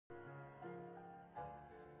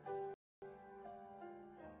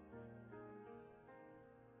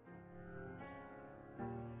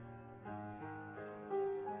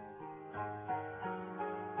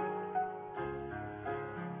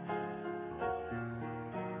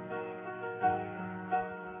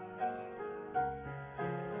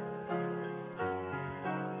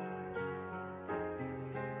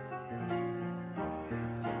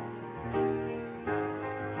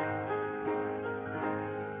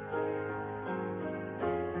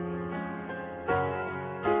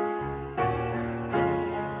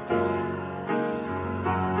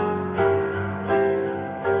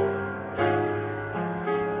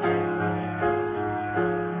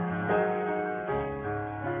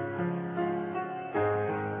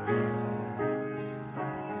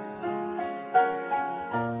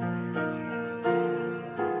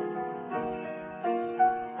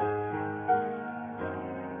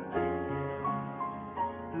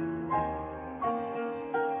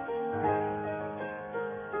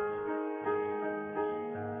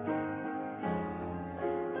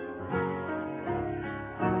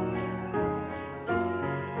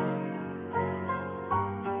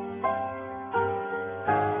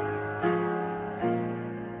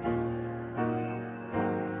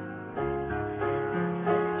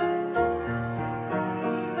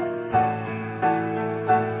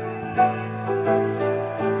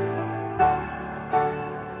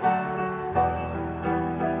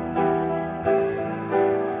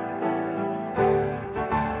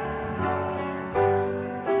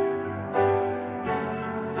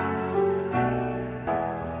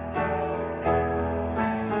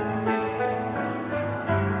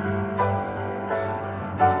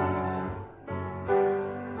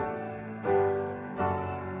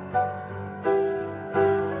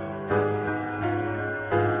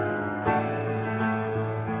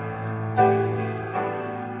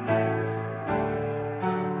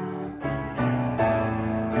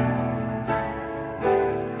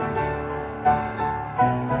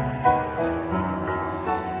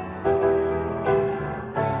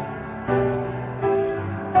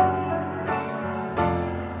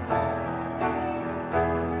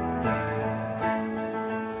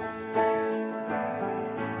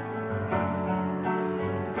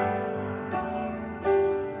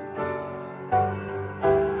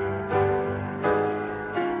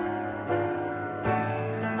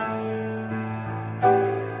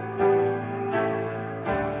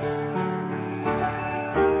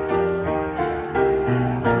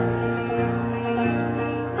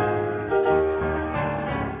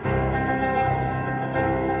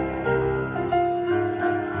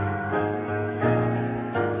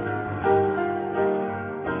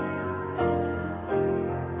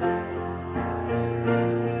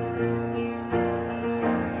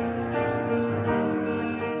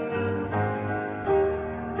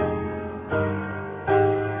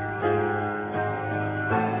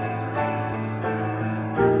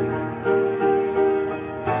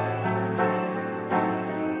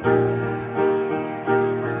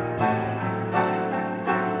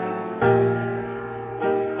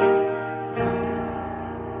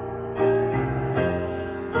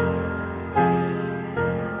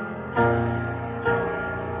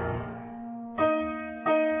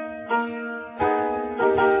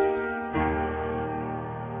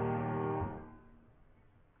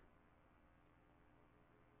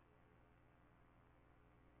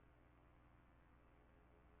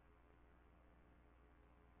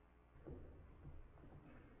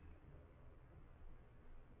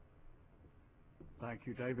Thank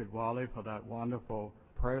you, David Wally, for that wonderful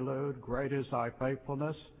prelude. Great is thy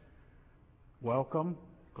faithfulness. Welcome.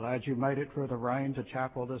 Glad you made it through the rain to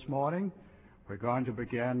chapel this morning. We're going to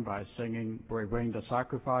begin by bringing the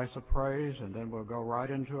sacrifice of praise, and then we'll go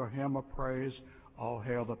right into a hymn of praise. All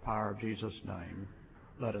hail the power of Jesus' name.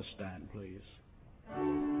 Let us stand, please.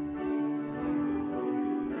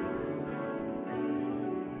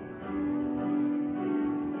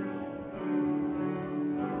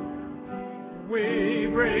 We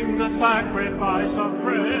bring the sacrifice of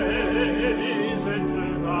praise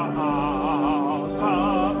into the house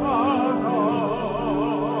of our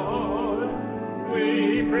Lord.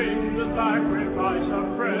 We bring the sacrifice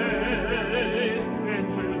of praise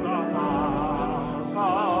into the house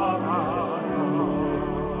of our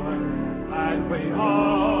Lord. And we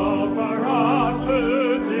offer unto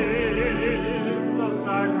thee the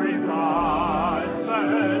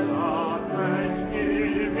sacrifices of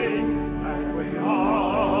thanksgiving.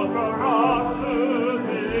 Offer unto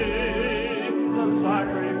thee the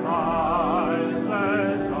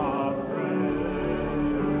sacrifices of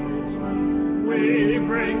praise. We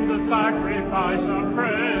bring the sacrifice of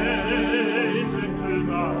praise into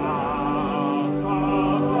the house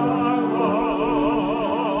of our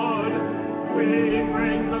Lord. We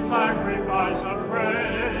bring the sacrifice of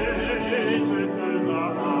praise into the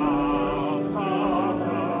house of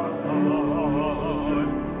our Lord.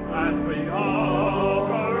 And we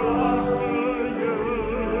offer unto you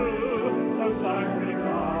the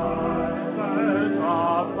sacrifices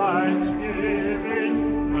of thanksgiving,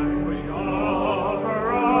 and we offer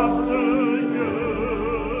unto you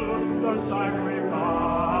the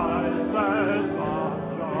sacrifices of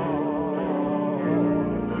joy.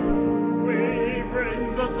 We bring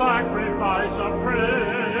the sacrifice of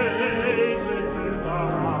praise into the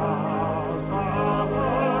house of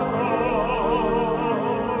our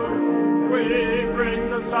Lord. We bring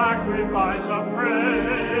the sacrifice of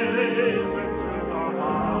praise into the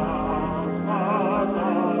house of our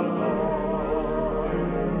Lord.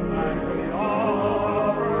 And we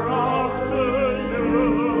offer unto you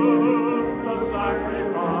the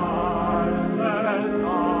sacrifices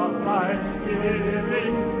of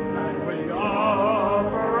thanksgiving, and we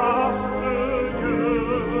offer unto you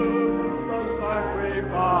the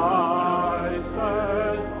sacrifices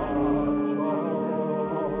of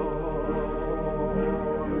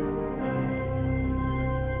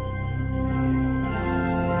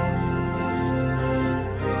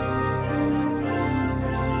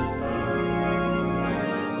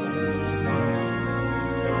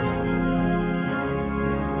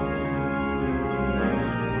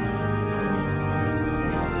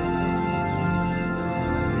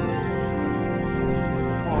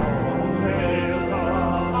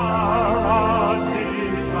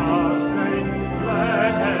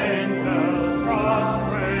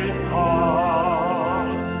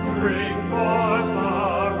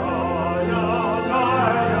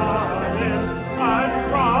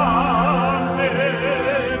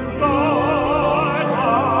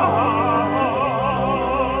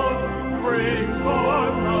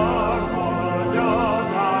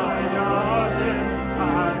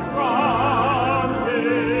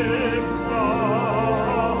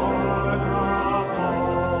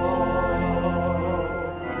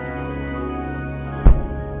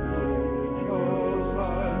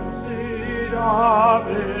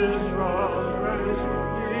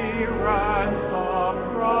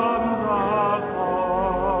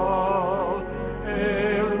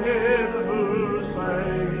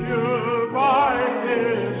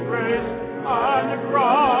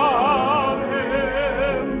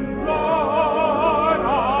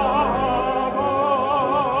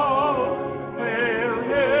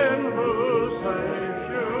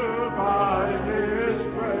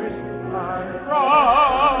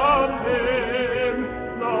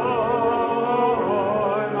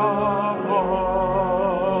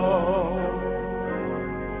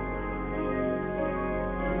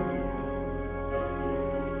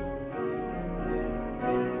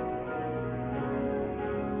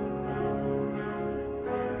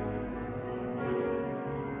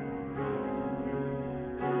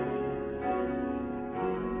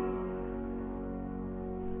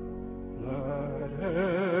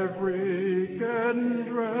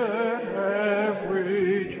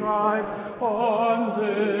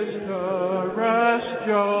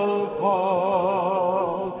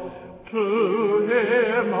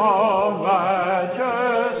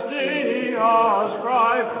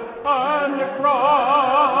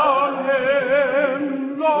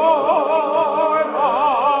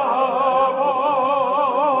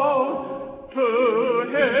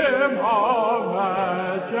him all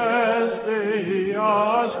majesty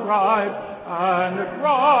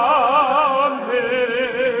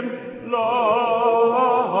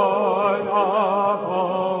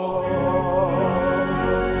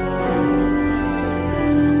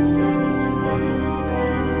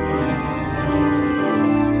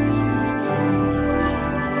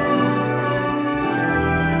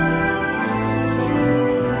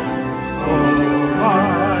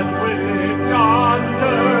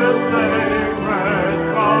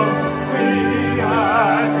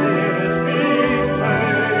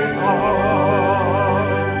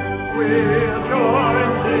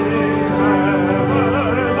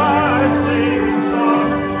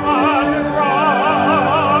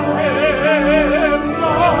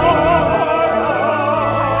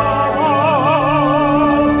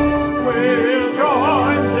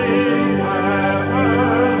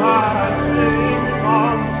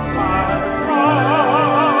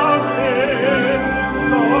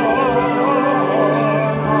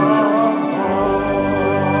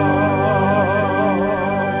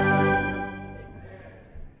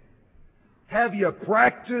you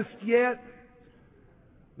practiced yet?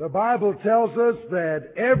 The Bible tells us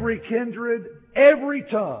that every kindred, every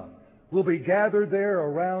tongue will be gathered there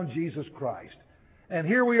around Jesus Christ. And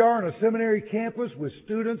here we are on a seminary campus with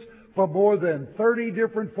students from more than 30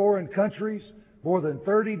 different foreign countries, more than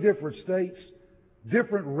 30 different states,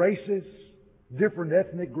 different races, different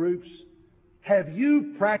ethnic groups. Have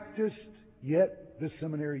you practiced yet this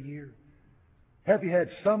seminary year? Have you had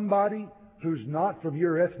somebody who's not from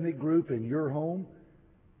your ethnic group in your home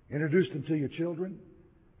introduce them to your children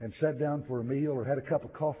and sat down for a meal or had a cup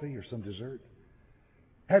of coffee or some dessert?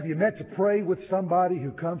 Have you met to pray with somebody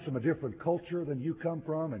who comes from a different culture than you come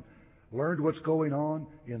from and learned what's going on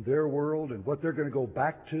in their world and what they're going to go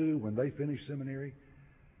back to when they finish seminary?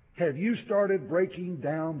 Have you started breaking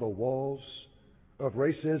down the walls of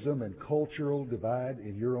racism and cultural divide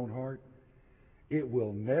in your own heart? It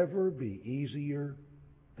will never be easier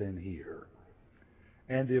than here.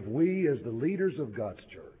 And if we, as the leaders of God's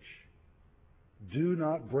church, do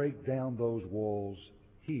not break down those walls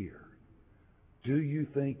here, do you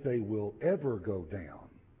think they will ever go down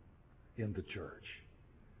in the church?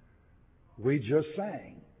 We just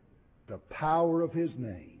sang, the power of His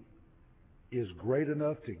name is great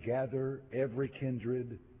enough to gather every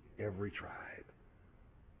kindred, every tribe.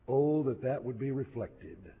 Oh, that would be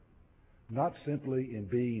reflected, not simply in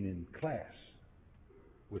being in class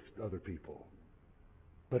with other people,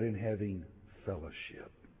 but in having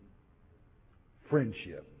fellowship,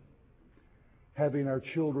 friendship, having our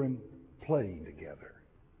children playing together.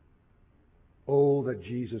 Oh, that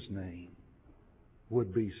Jesus' name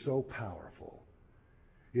would be so powerful.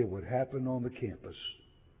 It would happen on the campus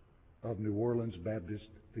of New Orleans Baptist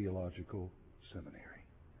Theological Seminary.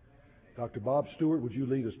 Dr. Bob Stewart, would you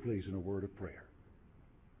lead us, please, in a word of prayer?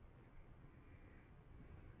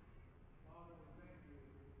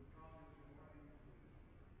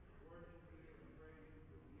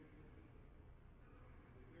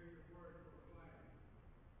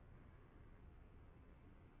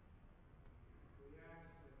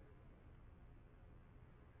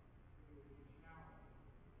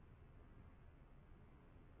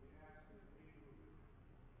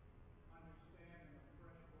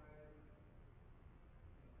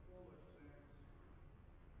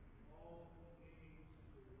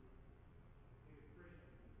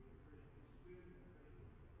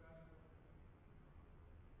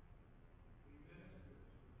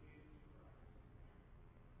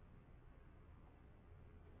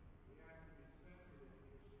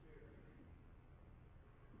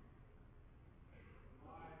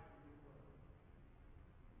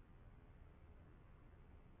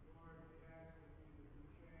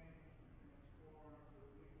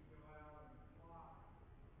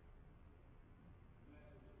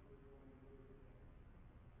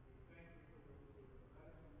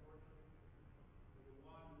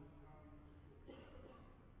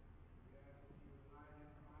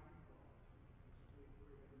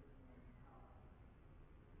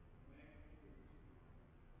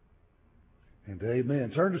 And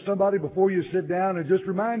amen. Turn to somebody before you sit down and just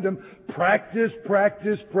remind them, practice,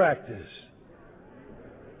 practice, practice.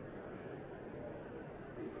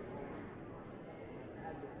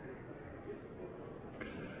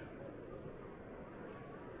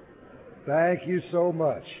 Thank you so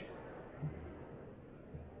much.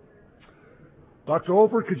 Dr.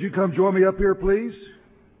 Olford, could you come join me up here, please?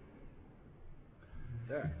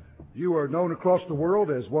 Sir. You are known across the world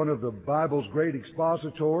as one of the Bible's great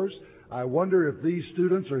expositors. I wonder if these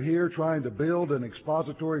students are here trying to build an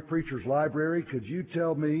expository preacher's library. Could you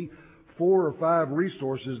tell me 4 or 5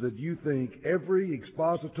 resources that you think every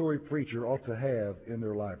expository preacher ought to have in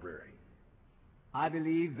their library? I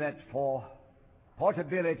believe that for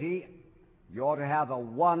portability, you ought to have a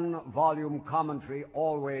 1-volume commentary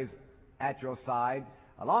always at your side.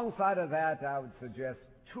 Alongside of that, I would suggest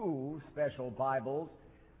 2 special Bibles.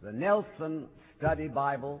 The Nelson Study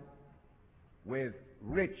Bible with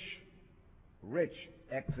rich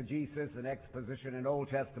exegesis and exposition in Old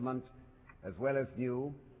Testament as well as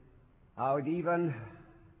New. I would even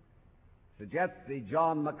suggest the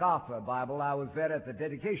John MacArthur Bible. I was there at the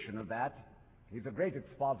dedication of that. He's a great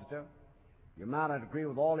expositor. You may not agree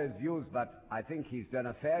with all his views, but I think he's done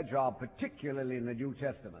a fair job, particularly in the New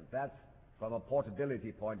Testament. That's from a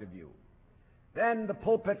portability point of view. Then the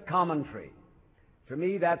pulpit commentary. To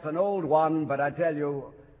me, that's an old one, but I tell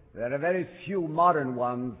you, there are very few modern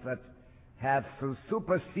ones that have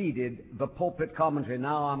superseded the pulpit commentary.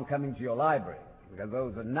 Now I'm coming to your library, because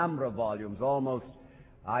those are a number of volumes, almost,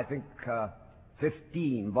 I think,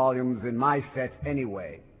 15 volumes in my set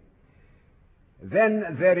anyway.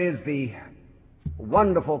 Then there is the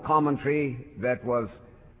wonderful commentary that was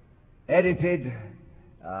edited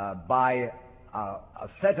by a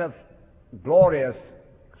set of glorious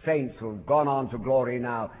saints who have gone on to glory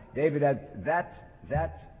now. David,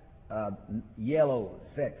 that yellow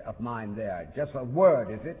set of mine there, just a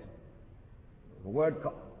word, is it? A word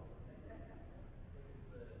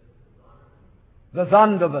the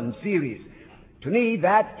Zondervan series. To me,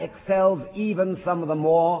 that excels even some of the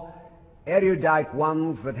more erudite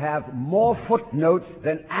ones that have more footnotes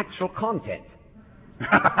than actual content.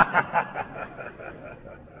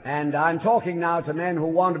 And I'm talking now to men who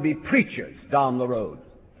want to be preachers down the road.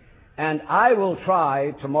 And I will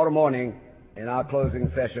try tomorrow morning in our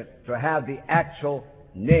closing session to have the actual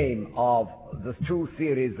name of the two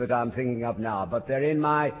series that I'm thinking of now. But they're in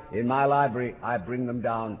my library. I bring them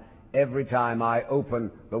down every time I open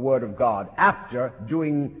the Word of God, after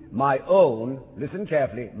doing my own, listen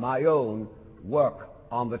carefully, my own work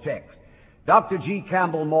on the text. Dr. G.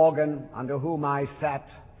 Campbell Morgan, under whom I sat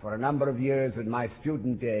for a number of years in my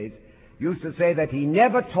student days, used to say that he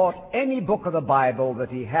never taught any book of the Bible that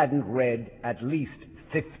he hadn't read at least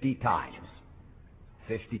 50 times.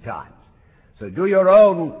 50 times. So do your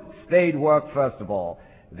own spade work first of all,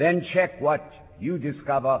 then check what you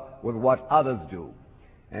discover with what others do.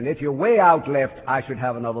 And if you're way out left, I should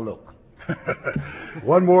have another look.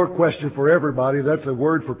 One more question for everybody. That's a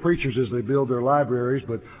word for preachers as they build their libraries,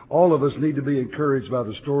 but all of us need to be encouraged by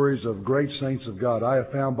the stories of great saints of God. I have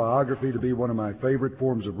found biography to be one of my favorite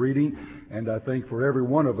forms of reading, and I think for every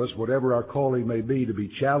one of us, whatever our calling may be, to be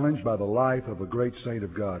challenged by the life of a great saint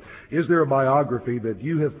of God. Is there a biography that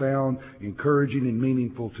you have found encouraging and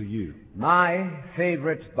meaningful to you? My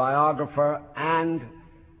favorite biographer and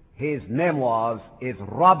his memoirs is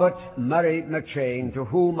Robert Murray McCheyne, to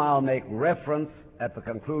whom I'll make reference at the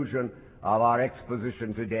conclusion of our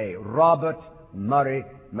exposition today. Robert Murray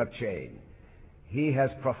McCheyne. He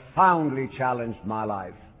has profoundly challenged my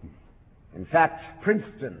life. In fact,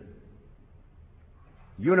 Princeton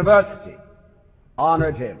University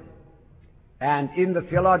honored him. And in the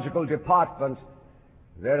theological department,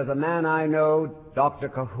 there is a man I know, Dr.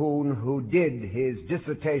 Cahoon, who did his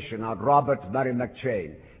dissertation on Robert Murray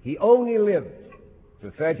McCheyne. He only lived to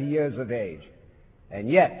 30 years of age. And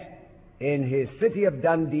yet, in his city of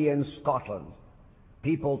Dundee in Scotland,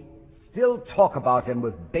 people still talk about him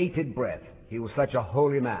with bated breath. He was such a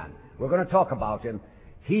holy man. We're going to talk about him.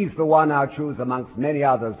 He's the one I'll choose amongst many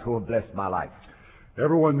others who have blessed my life.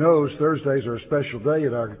 Everyone knows Thursdays are a special day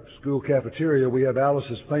in our school cafeteria. We have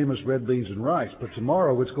Alice's famous red beans and rice. But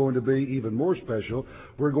tomorrow it's going to be even more special.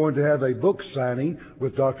 We're going to have a book signing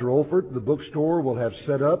with Dr. Olford. The bookstore will have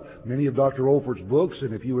set up many of Dr. Olford's books,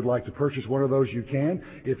 and if you would like to purchase one of those, you can.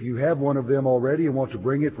 If you have one of them already and want to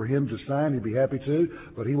bring it for him to sign, he'd be happy to.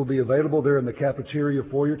 But he will be available there in the cafeteria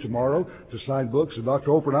foyer tomorrow to sign books. And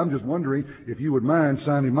Dr. Olford, I'm just wondering if you would mind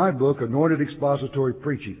signing my book, Anointed Expository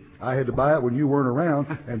Preaching. I had to buy it when you weren't around,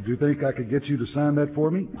 and do you think I could get you to sign that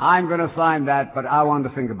for me? I'm going to sign that, but I want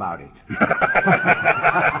to think about it.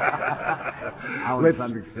 I want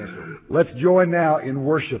something special. Let's join now in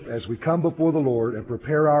worship as we come before the Lord and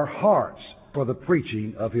prepare our hearts for the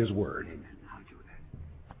preaching of His Word.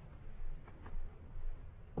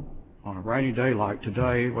 On a rainy day like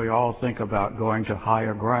today, we all think about going to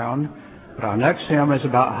higher ground, but our next hymn is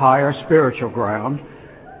about higher spiritual ground.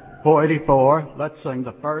 484, let's sing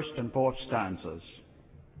the first and fourth stanzas.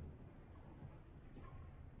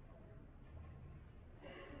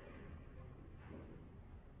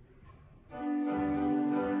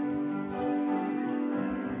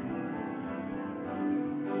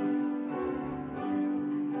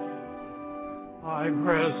 I'm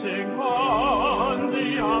pressing on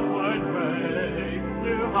the upward way,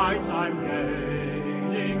 new heights I'm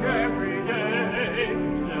gaining every day,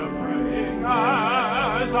 still praying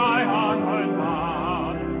as I onward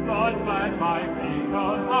bound, Lord, plant my feet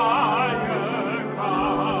on higher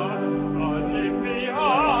ground. Lord, lift me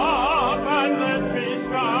up and let me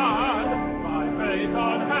stand, my faith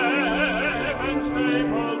on heaven's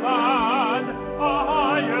stable land, a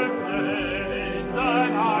higher place than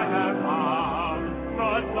I have found.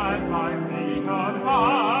 Lord, plant my feet on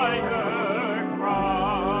higher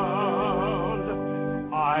ground.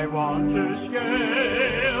 I want to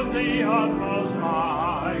scale the utmost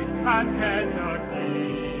height and catch a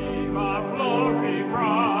gleam of glory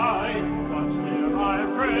bright. But still I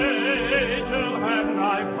pray till heaven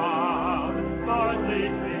I found. Lord,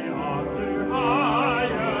 lead me on to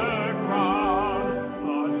higher ground.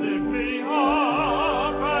 Lord, lift me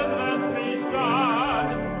up and let me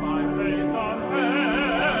stand. My faith on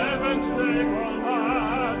heaven's stable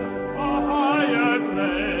land, a higher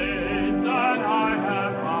place than I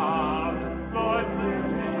have found. Lord, lift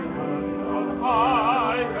me up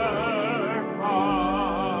higher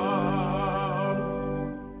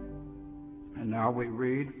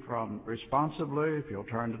from responsively, if you'll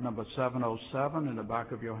turn to number 707 in the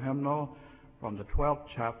back of your hymnal, from the 12th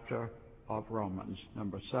chapter of Romans,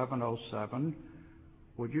 number 707.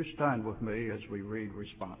 Would you stand with me as we read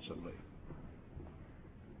responsively?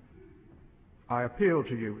 I appeal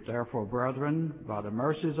to you, therefore, brethren, by the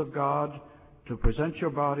mercies of God, to present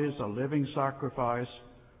your bodies a living sacrifice,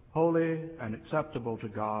 holy and acceptable to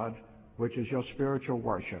God, which is your spiritual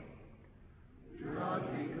worship. Do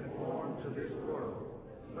not be conformed to this world,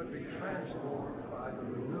 but be transformed by the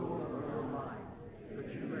renewal of your mind, that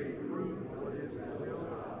you may prove what is the will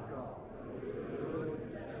of God, good,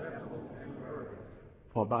 acceptable, and perfect.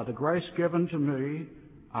 For by the grace given to me,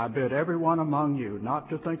 I bid every one among you not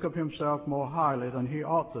to think of himself more highly than he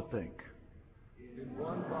ought to think. In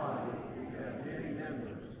one body we have many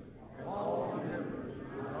members, and all the members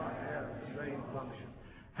do not have the same function.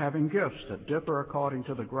 Having gifts that differ according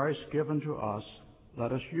to the grace given to us,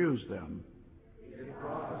 let us use them. In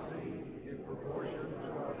prophecy, in proportion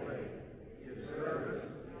to our faith. In service,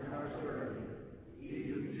 in our serving. He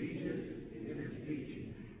who teaches, in his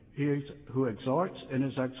teaching. He who exhorts, in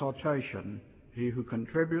his exhortation. He who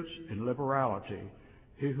contributes, in liberality.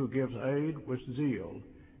 He who gives aid, with zeal.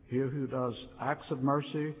 He who does acts of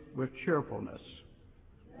mercy, with cheerfulness.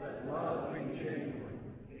 Let love be genuine.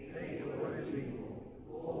 Hate what is evil.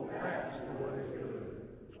 Hold fast to what is good.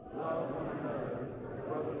 Love one another with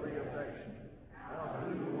brotherly affection.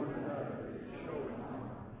 Outdo one another in showing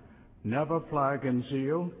honor. Never flag in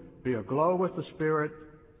zeal. Be aglow with the Spirit.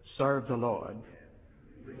 Serve the Lord.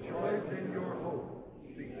 Rejoice in your hope.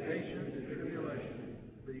 Be patient in tribulation.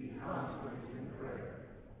 Be constant in prayer.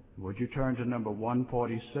 Would you turn to number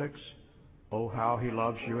 146? Oh, how he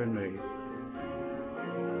loves you and me.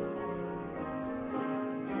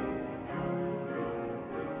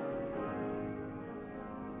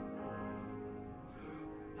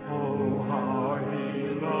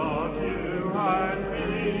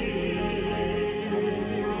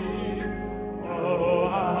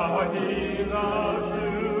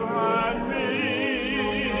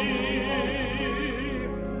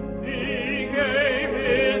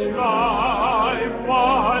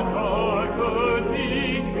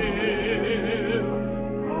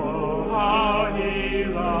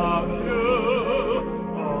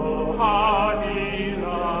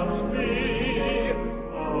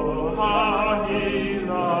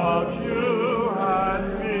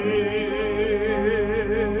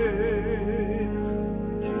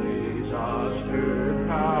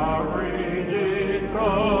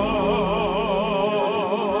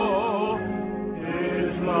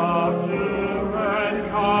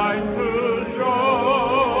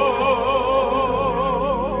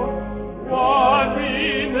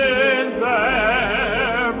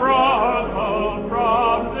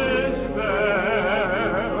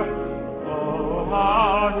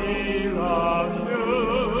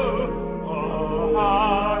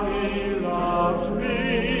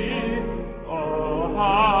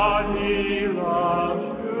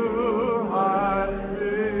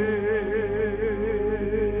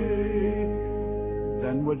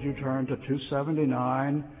 Turn to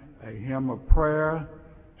 279, a hymn of prayer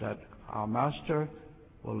that our Master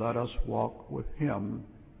will let us walk with him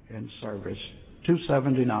in service.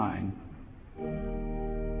 279.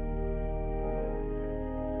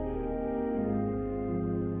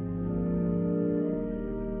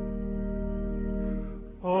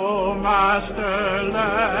 O Master,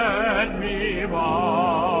 let me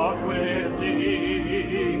walk with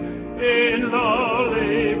thee in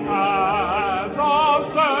lowly paths of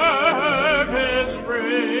service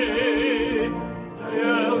free.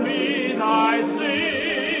 Tell me thy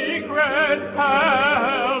secret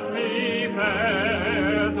path. Help me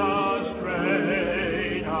bear the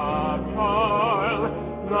strain of toil,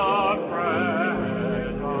 the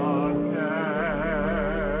fret of care.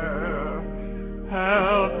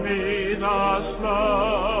 Help me the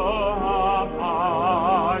slow of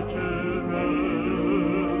heart to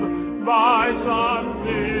move by some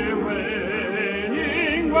dear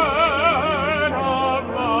winning word of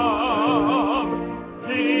love.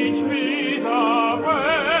 Teach me the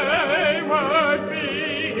wayward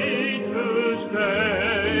feet to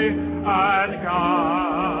stay and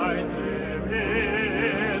guide them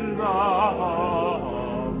in the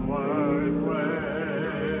homeward way.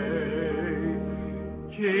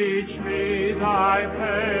 Teach me thy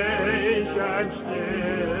patience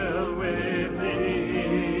still with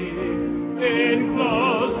thee, in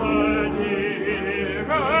closer,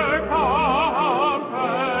 dearer company,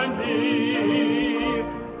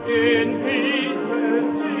 in peace with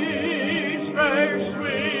thee, make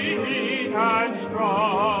sweet and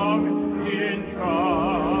strong, in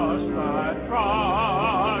trust that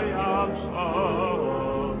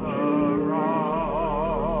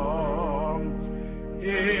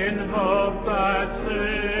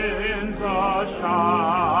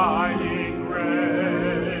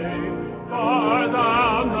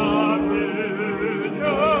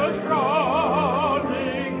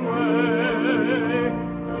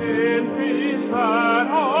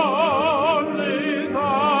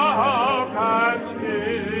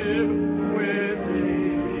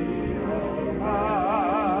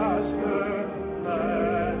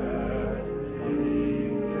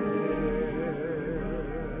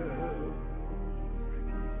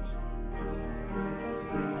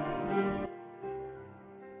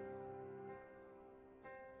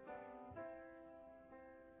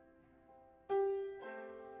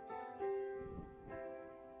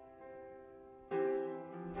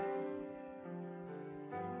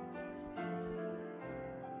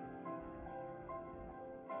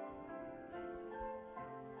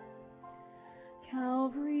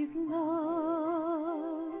Calvary's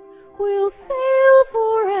love will sail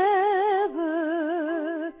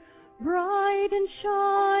forever, bright and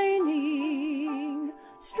shining,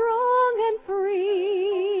 strong and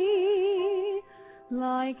free,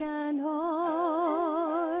 like an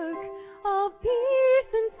ark of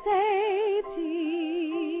peace and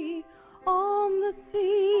safety on the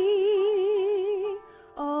sea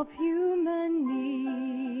of human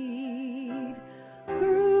need.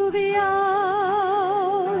 Through the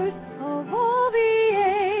hours of all the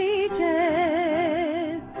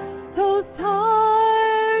ages, those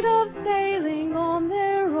tired of sailing on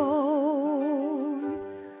their own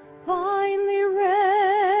finally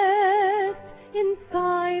rest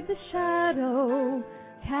inside the shadow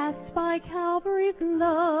cast by Calvary's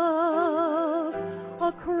love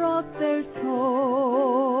across their soul.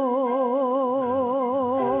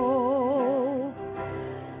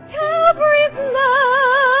 Calvary's love,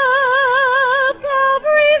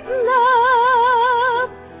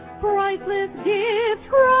 priceless gift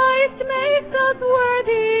Christ makes us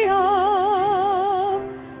worthy of.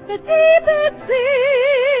 The deepest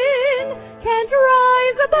sin can't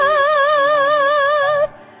rise above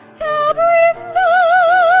Calvary's love.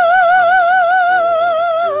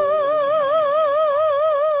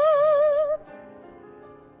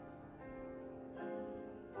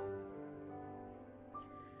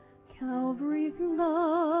 Calvary's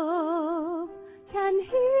love can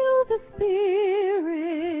heal the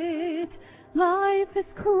spirit. Life is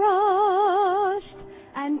crushed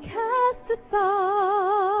and cast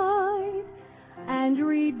aside, and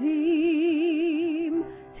redeem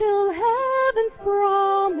till heaven's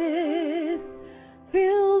promise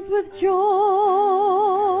fills with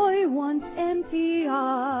joy one's empty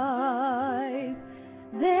eyes.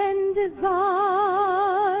 Then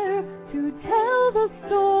desire to tell the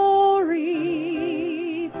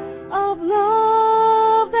story of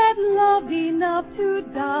love that loved enough to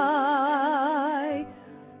die,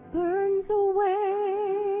 burns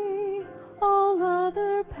away all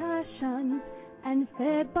other passions, and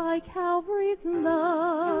fed by Calvary's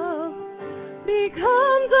love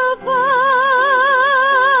becomes a fire.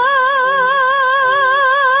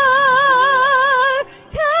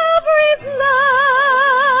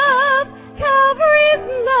 Calvary's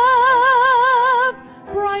love,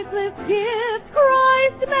 priceless gift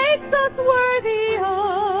Christ makes us worthy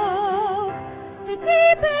of. The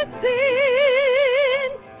deepest sin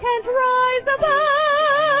can't rise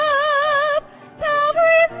above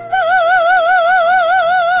Calvary's love.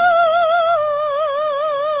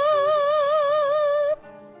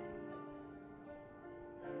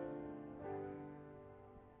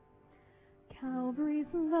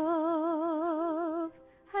 Calvary's love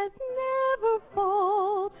has never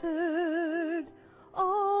faltered.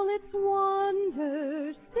 All its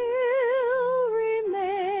wonders still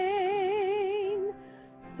remain.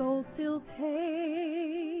 Souls still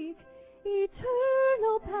take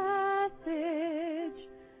eternal passage,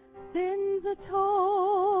 sins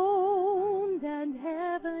atoned and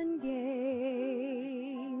heaven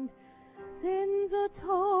gained. Sins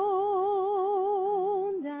atoned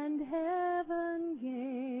and heaven gained.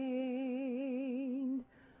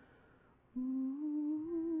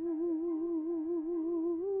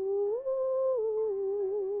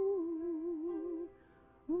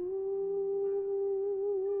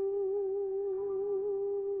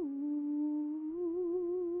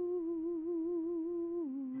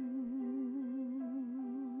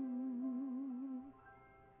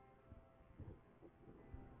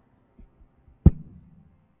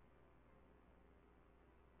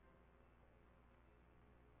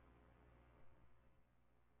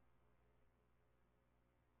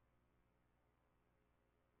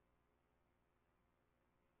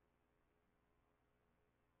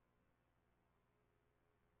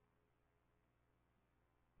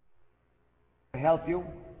 To help you,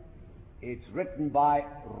 it's written by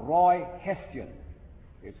Roy Hestion.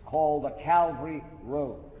 It's called The Calvary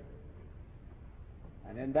Road.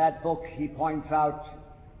 And in that book he points out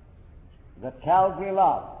that Calvary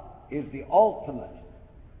love is the ultimate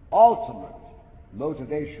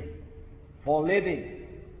motivation for living.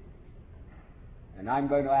 And I'm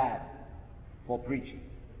going to add, for preaching.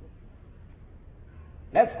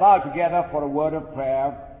 Let's bow together for a word of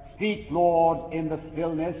prayer. Speak, Lord, in the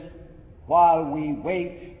stillness, while we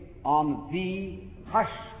wait on Thee, hushed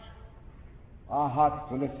our hearts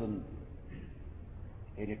to listen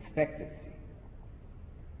in expectancy.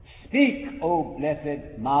 Speak, O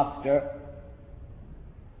blessed Master,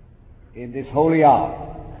 in this holy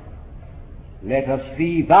hour. Let us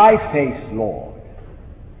see Thy face, Lord.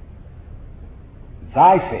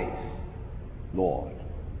 Thy face, Lord.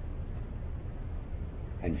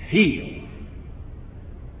 and feel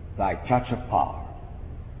thy touch of power.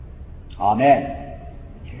 Amen.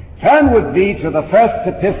 Turn with me to the first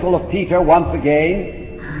epistle of Peter once again.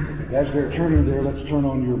 As they're turning there, let's turn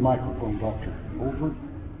on your microphone, Dr. Olford,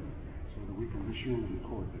 so that we can be sure to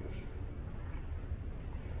record this.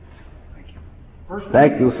 Thank you.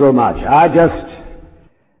 Thank you so much. I just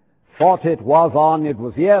thought it was on. It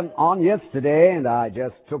was here on yesterday, and I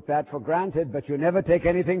just took that for granted, but you never take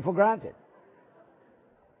anything for granted.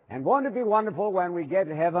 And won't it be wonderful when we get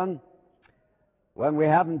to heaven, when we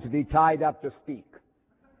happen to be tied up to speak?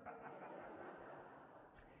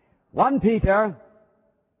 1 Peter,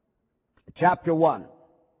 chapter 1.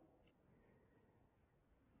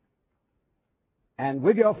 And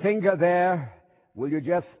with your finger there, will you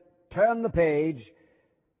just turn the page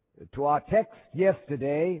to our text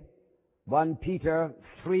yesterday, 1 Peter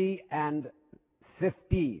 3 and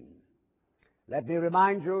 15. Let me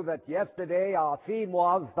remind you that yesterday our theme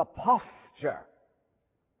was the posture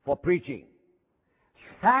for preaching.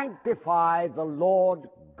 Sanctify the Lord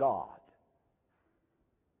God.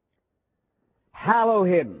 Hallow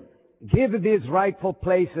Him. Give it His rightful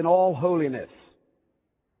place in all holiness.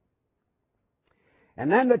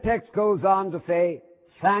 And then the text goes on to say,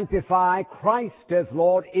 sanctify Christ as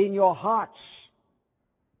Lord in your hearts.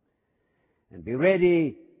 And be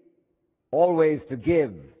ready always to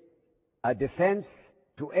give a defense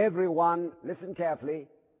to everyone, listen carefully,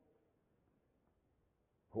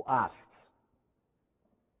 who asks.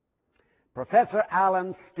 Professor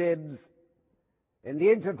Alan Stibbs, in the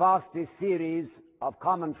InterVarsity series of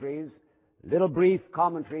commentaries, little brief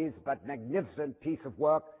commentaries, but magnificent piece of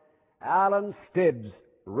work, Alan Stibbs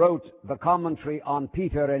wrote the commentary on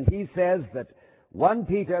Peter, and he says that 1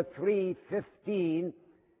 Peter 3:15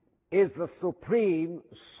 is the supreme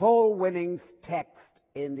soul-winning text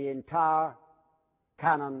in the entire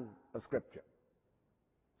canon of Scripture.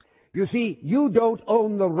 You see, you don't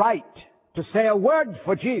own the right to say a word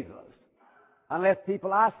for Jesus unless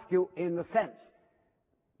people ask you, in the sense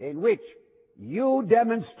in which you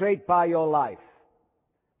demonstrate by your life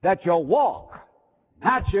that your walk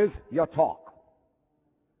matches your talk.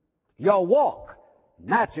 Your walk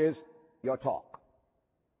matches your talk.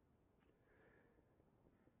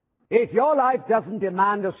 If your life doesn't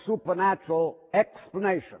demand a supernatural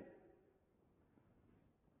explanation,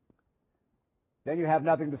 then you have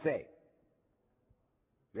nothing to say.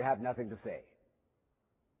 You have nothing to say.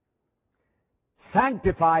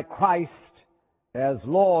 Sanctify Christ as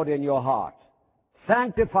Lord in your heart.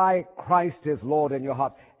 Sanctify Christ as Lord in your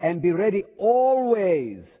heart. And be ready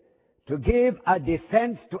always to give a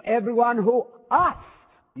defense to everyone who asks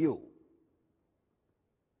you.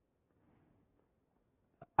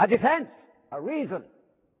 A defense, a reason,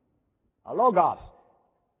 a logos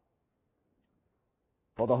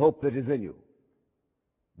for the hope that is in you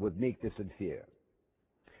with meekness and fear.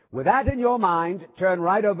 With that in your mind, turn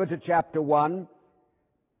right over to chapter 1.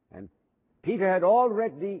 And Peter had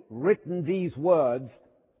already written these words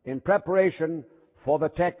in preparation for the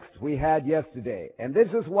text we had yesterday. And this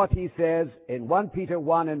is what he says in 1 Peter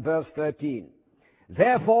 1 and verse 13.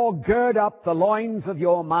 Therefore, gird up the loins of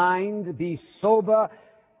your mind, be sober,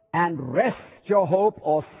 and rest your hope,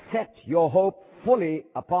 or set your hope fully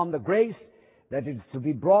upon the grace that is to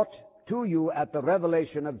be brought to you at the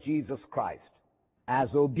revelation of Jesus Christ. As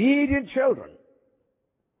obedient children,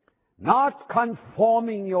 not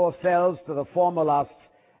conforming yourselves to the former lusts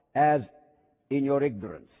as in your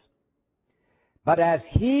ignorance, but as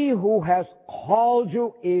He who has called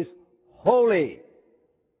you is holy,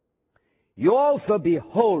 you also be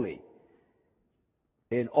holy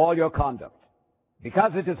in all your conduct.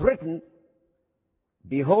 Because it is written,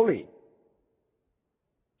 be holy,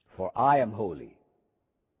 for I am holy.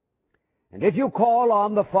 And if you call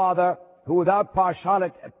on the Father, who without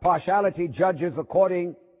partiality judges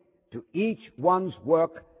according to each one's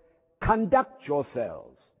work, conduct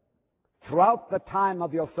yourselves throughout the time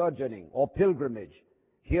of your sojourning or pilgrimage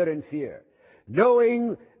here in fear,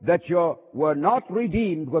 knowing that you were not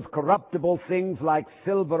redeemed with corruptible things like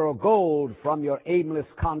silver or gold from your aimless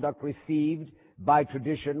conduct received by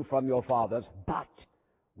tradition from your fathers, but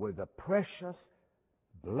with the precious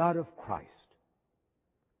blood of Christ,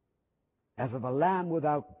 as of a lamb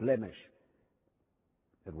without blemish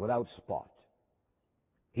and without spot.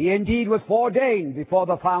 He indeed was foreordained before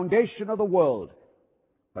the foundation of the world,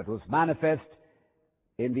 but was manifest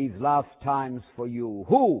in these last times for you,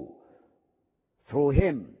 who, through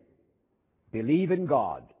Him, believe in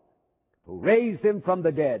God, who raised Him from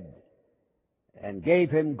the dead, and gave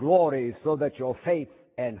Him glory, so that your faith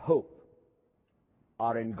and hope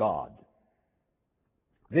are in God.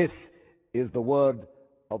 This is the word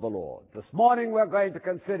of the Lord. This morning we're going to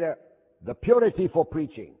consider the purity for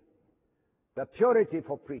preaching. The purity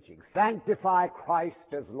for preaching. Sanctify Christ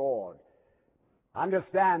as Lord.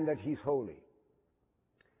 Understand that He's holy.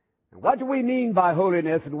 And what do we mean by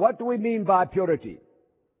holiness, and what do we mean by purity?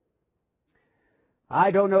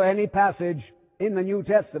 I don't know any passage in the New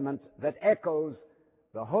Testament that echoes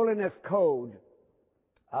the holiness code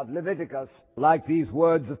of Leviticus like these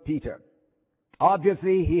words of Peter.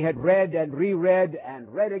 Obviously, he had read and reread and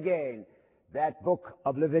read again that book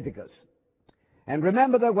of Leviticus. And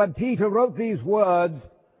remember that when Peter wrote these words,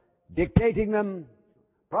 dictating them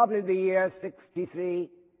probably in the year 63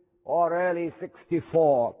 or early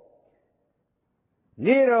 64,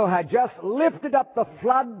 Nero had just lifted up the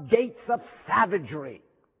floodgates of savagery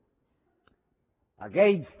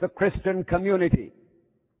against the Christian community.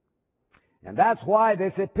 And that's why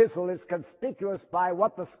this epistle is conspicuous by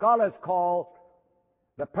what the scholars call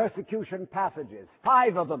the persecution passages.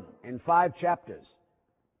 5 of them in 5 chapters.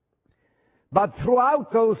 But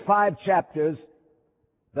throughout those 5 chapters,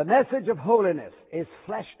 the message of holiness is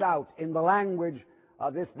fleshed out in the language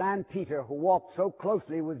of this man Peter, who walked so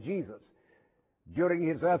closely with Jesus during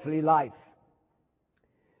his earthly life.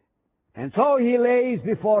 And so he lays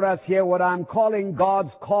before us here what I'm calling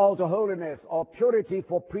God's call to holiness, or purity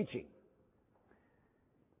for preaching.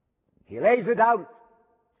 He lays it out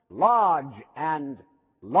large and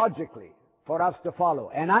logically for us to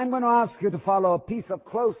follow. And I'm going to ask you to follow a piece of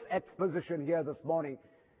close exposition here this morning,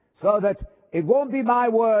 so that it won't be my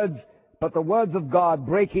words, but the words of God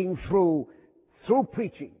breaking through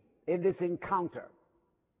preaching in this encounter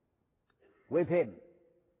with Him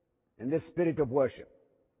in this spirit of worship.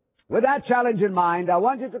 With that challenge in mind, I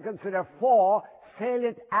want you to consider 4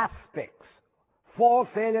 salient aspects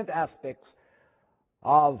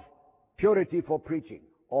of purity for preaching,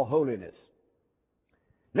 or holiness.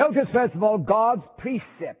 Notice, first of all, God's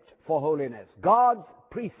precept for holiness. God's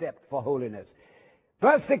precept for holiness.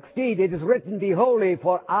 Verse 16, it is written, "Be holy,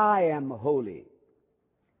 for I am holy."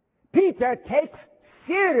 Peter takes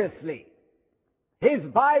seriously his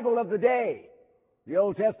Bible of the day, the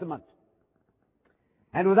Old Testament.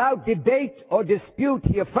 And without debate or dispute,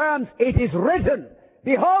 he affirms, it is written,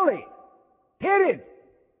 "Be holy." Period.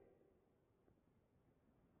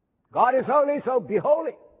 God is holy, so be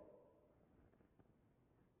holy.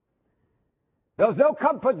 There's no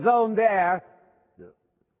comfort zone there.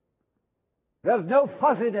 There's no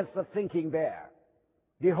fuzziness of thinking there.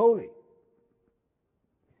 Be holy.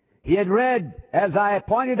 He had read, as I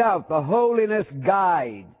pointed out, the holiness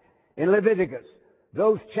guide in Leviticus.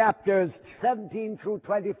 Those chapters 17 through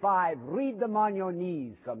 25. Read them on your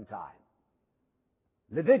knees sometime.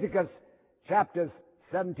 Leviticus chapters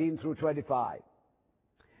 17 through 25.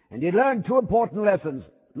 And he learned 2 important lessons.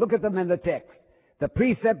 Look at them in the text. The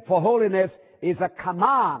precept for holiness is a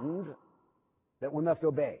command that we must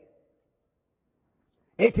obey.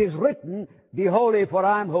 It is written, "Be holy, for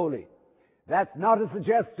I am holy." That's not a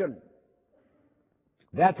suggestion.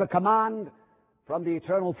 That's a command from the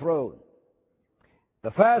eternal throne.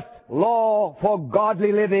 The first law for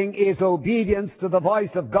godly living is obedience to the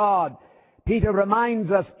voice of God. Peter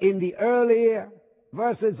reminds us in the earlier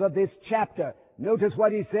verses of this chapter. Notice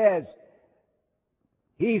what he says.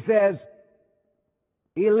 He says,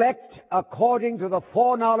 "Elect according to the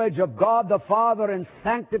foreknowledge of God the Father in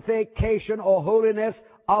sanctification or holiness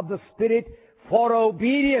of the Spirit for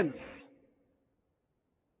obedience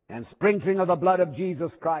and sprinkling of the blood of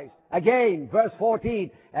Jesus Christ." Again, verse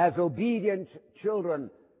 14, "As obedient children,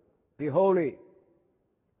 be holy."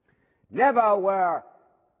 Never were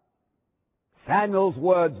Samuel's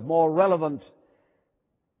words more relevant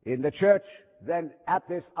in the church than at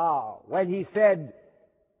this hour, when he said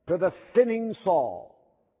to the sinning Saul,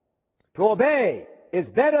 "To obey is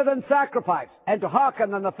better than sacrifice, and to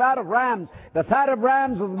hearken than the fat of rams." The fat of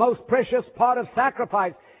rams was the most precious part of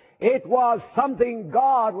sacrifice. It was something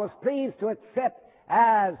God was pleased to accept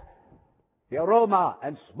as the aroma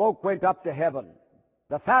and smoke went up to heaven.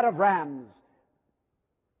 The fat of rams.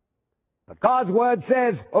 But God's Word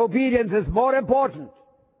says obedience is more important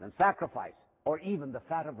than sacrifice, or even the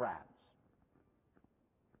fat of rams.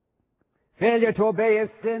 Failure to obey is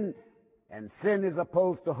sin, and sin is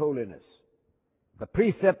opposed to holiness. The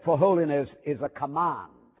precept for holiness is a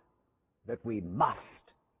command that we must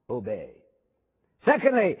obey.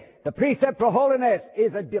 Secondly, the precept for holiness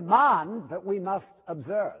is a demand that we must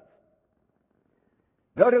observe.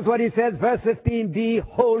 Notice what he says, verse 15, "Be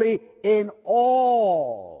holy in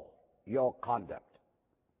all your conduct."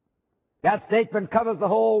 That statement covers the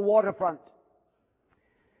whole waterfront.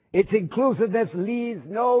 Its inclusiveness leaves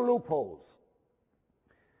no loopholes.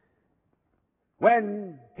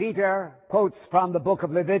 When Peter quotes from the book of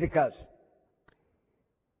Leviticus,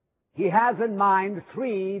 he has in mind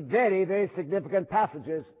three very, very significant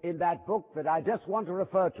passages in that book that I just want to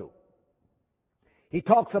refer to. He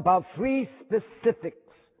talks about three specifics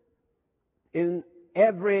in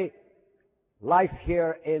every life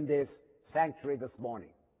here in this sanctuary this morning.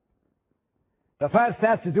 The first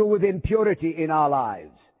has to do with impurity in our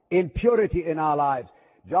lives. Impurity in our lives.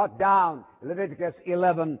 Jot down Leviticus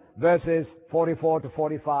 11 verses 44 to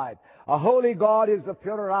 45. A holy God is to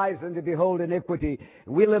pure eyes and to behold iniquity.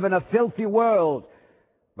 We live in a filthy world,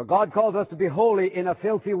 but God calls us to be holy in a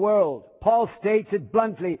filthy world. Paul states it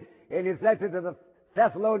bluntly in his letter to the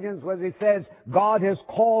Thessalonians where he says, God has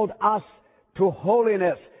called us to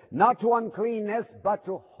holiness, not to uncleanness, but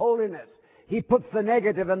to holiness. He puts the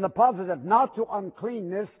negative and the positive, not to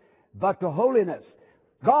uncleanness, but to holiness.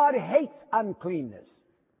 God hates uncleanness.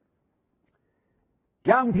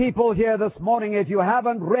 Young people here this morning, if you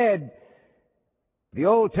haven't read the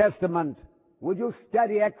Old Testament, would you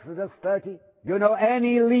study Exodus 30? You know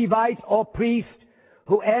any Levite or priest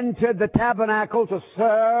who entered the tabernacle to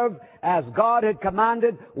serve as God had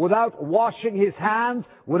commanded without washing his hands,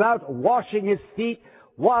 without washing his feet,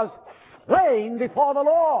 was slain before the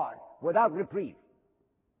Lord without reprieve.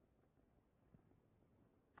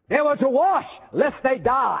 They were to wash lest they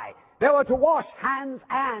die. They were to wash hands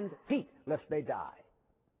and feet lest they die.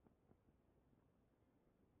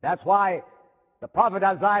 That's why the prophet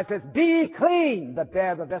Isaiah says, be clean that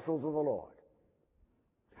bear the vessels of the Lord.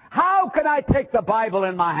 How can I take the Bible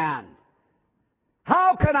in my hand?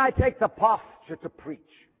 How can I take the posture to preach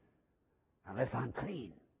unless I'm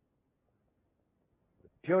clean?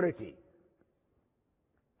 Purity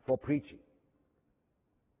for preaching.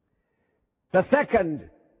 The second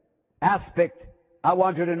aspect I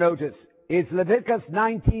want you to notice is Leviticus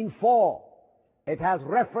 19:4. It has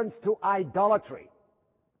reference to idolatry.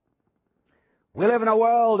 We live in a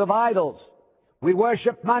world of idols. We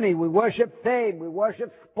worship money. We worship fame. We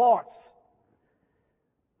worship sports.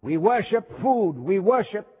 We worship food. We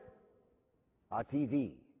worship our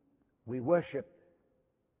TV. We worship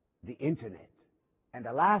the internet. And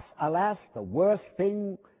alas, the worst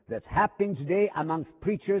thing that's happening today amongst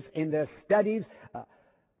preachers in their studies,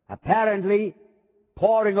 apparently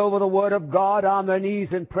poring over the Word of God on their knees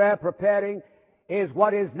in prayer, preparing, is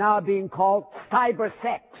what is now being called cyber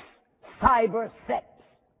sex. Cyber sex.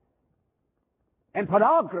 And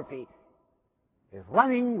pornography is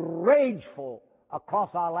running rageful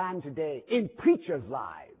across our land today in preachers'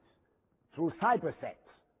 lives through cyber sex.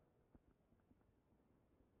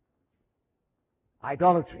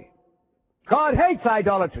 Idolatry. God hates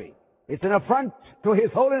idolatry. It's an affront to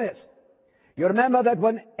His holiness. You remember that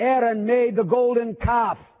when Aaron made the golden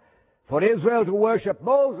calf for Israel to worship,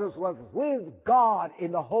 Moses was with God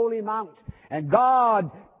in the holy mount. And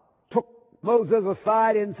God took Moses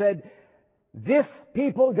aside and said, this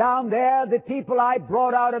people down there, the people I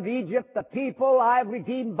brought out of Egypt, the people I've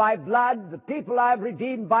redeemed by blood, the people I've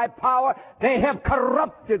redeemed by power, they have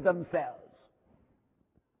corrupted themselves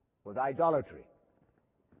with idolatry.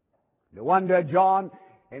 No wonder John,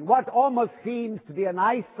 in what almost seems to be an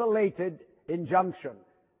isolated injunction,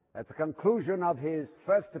 at the conclusion of his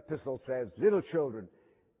first epistle says, little children,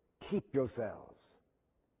 keep yourselves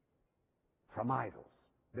from idols.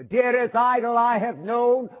 The dearest idol I have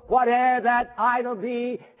known, whate'er that idol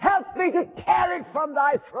be, help me to tear it from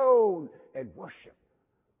thy throne and worship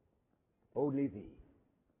only thee.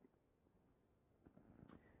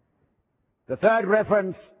 The third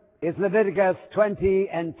reference is Leviticus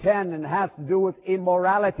 20:10 and has to do with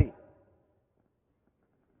immorality.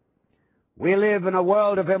 We live in a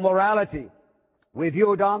world of immorality. We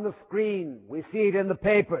view it on the screen. We see it in the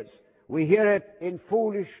papers. We hear it in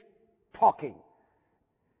foolish talking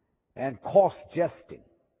and coarse jesting.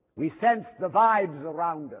 We sense the vibes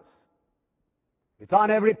around us. It's on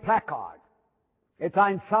every placard. It's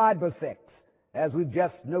on cybersex, as we've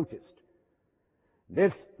just noticed.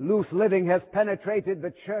 This loose living has penetrated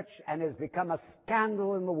the church and has become a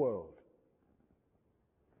scandal in the world.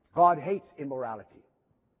 God hates immorality.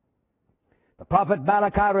 The prophet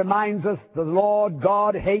Malachi reminds us the Lord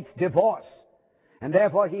God hates divorce, and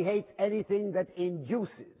therefore He hates anything that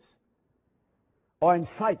induces or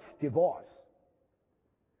incites divorce.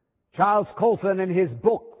 Charles Colson, in his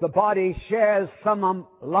book, The Body, shares some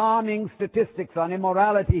alarming statistics on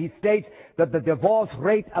immorality. He states that the divorce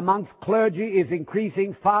rate amongst clergy is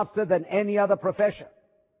increasing faster than any other profession.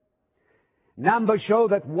 Numbers show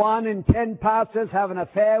that 1 in 10 pastors have an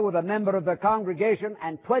affair with a member of their congregation,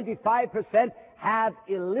 and 25% have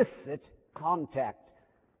illicit contact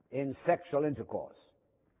in sexual intercourse.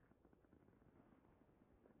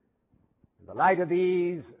 In the light of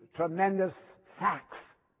these tremendous facts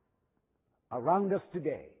around us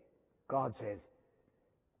today, God says,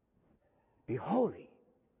 be holy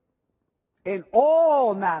in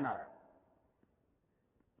all manner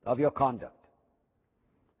of your conduct.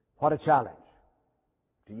 What a challenge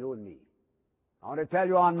to you and me. I want to tell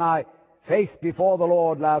you, on my face before the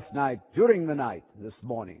Lord last night, during the night, this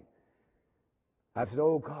morning, I said,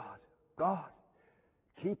 oh God,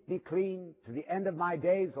 keep me clean to the end of my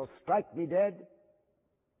days or strike me dead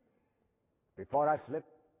before I slip.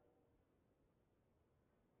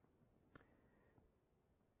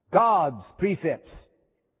 God's precepts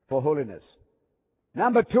for holiness.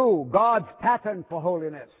 Number 2, God's pattern for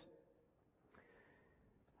holiness.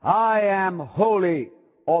 I am holy,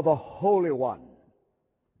 or the Holy One.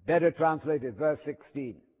 Better translated, verse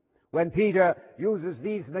 16. When Peter uses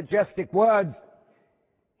these majestic words,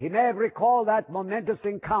 he may have recalled that momentous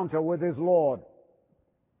encounter with his Lord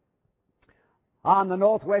on the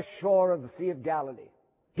northwest shore of the Sea of Galilee.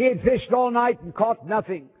 He had fished all night and caught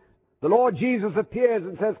nothing. The Lord Jesus appears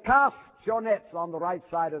and says, cast your nets on the right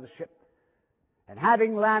side of the ship. And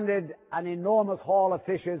having landed an enormous haul of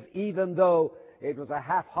fishes, even though it was a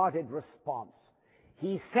half-hearted response,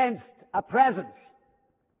 he sensed a presence.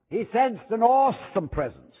 He sensed an awesome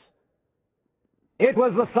presence. It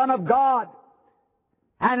was the Son of God.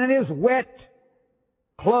 And in his wet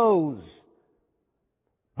clothes,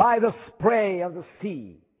 by the spray of the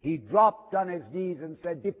sea, he dropped on his knees and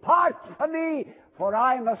said, depart from me, for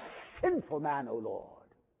I am a sinful man, O Lord.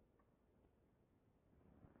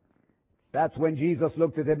 That's when Jesus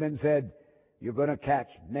looked at him and said, you're going to catch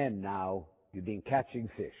men now. You've been catching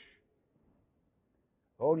fish.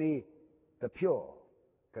 Only the pure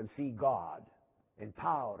can see God in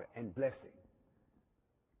power and blessing.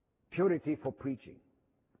 Purity for preaching.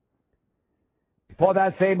 Before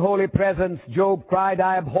that same holy presence, Job cried,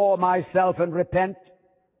 I abhor myself and repent.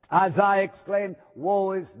 Isaiah exclaimed,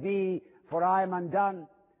 woe is me, for I am undone.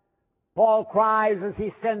 Paul cries as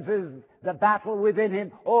he senses the battle within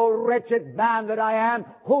him, O wretched man that I am,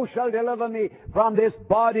 who shall deliver me from this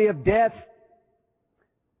body of death?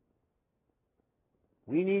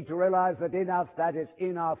 We need to realize that in us, that is,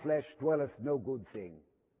 in our flesh, dwelleth no good thing.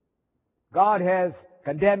 God has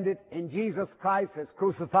condemned it, and Jesus Christ has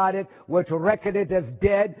crucified it. We're to reckon it as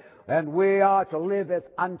dead, and we are to live as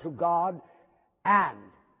unto God and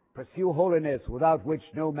pursue holiness, without which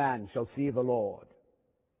no man shall see the Lord.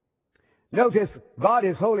 Notice, God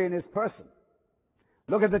is holy in His person.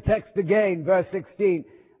 Look at the text again, verse 16.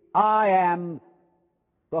 I am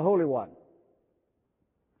the Holy One.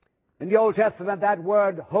 In the Old Testament, that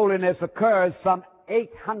word holiness occurs some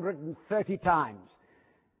 830 times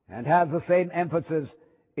and has the same emphasis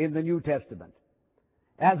in the New Testament.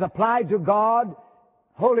 As applied to God,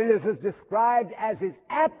 holiness is described as His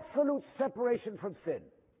absolute separation from sin.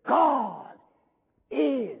 God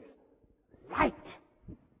is light.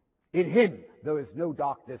 In Him there is no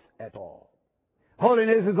darkness at all.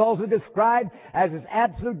 Holiness is also described as His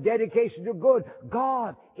absolute dedication to good.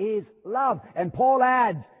 God is love. And Paul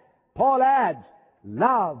adds,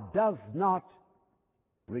 love does not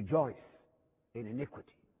rejoice in iniquity.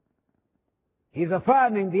 He's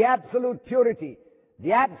affirming the absolute purity,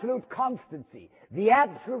 the absolute constancy, the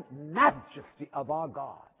absolute majesty of our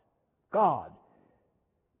God. God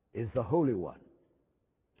is the Holy One.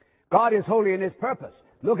 God is holy in His purpose.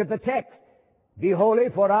 Look at the text. Be holy,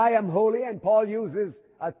 for I am holy. And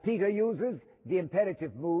Peter uses the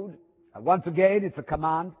imperative mood. And once again, it's a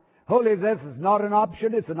command. Holiness is not an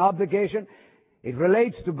option, it's an obligation. It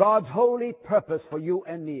relates to God's holy purpose for you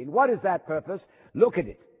and me. And what is that purpose? Look at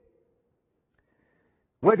it.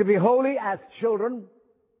 We're to be holy as children.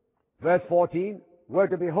 Verse 14. We're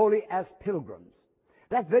to be holy as pilgrims.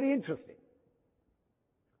 That's very interesting.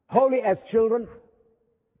 Holy as children,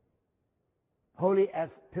 holy as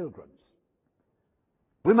pilgrims.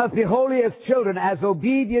 We must be holy as children, as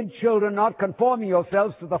obedient children, not conforming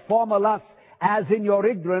yourselves to the former lusts as in your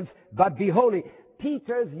ignorance, but be holy.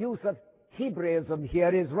 Peter's use of Hebraism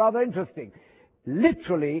here is rather interesting.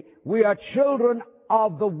 Literally, we are children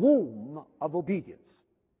of the womb of obedience.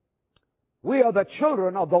 We are the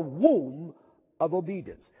children of the womb of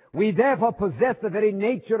obedience. We therefore possess the very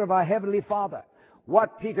nature of our Heavenly Father.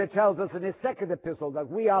 What Peter tells us in his second epistle, that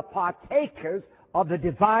we are partakers of the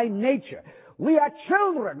divine nature. We are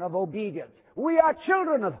children of obedience. We are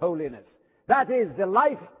children of holiness. That is the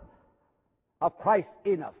life of Christ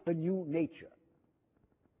in us, the new nature.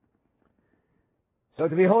 So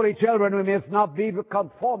to be holy children, we must not be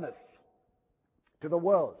conformists to the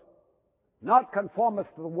world. Not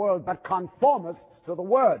conformists to the world, but conformists to the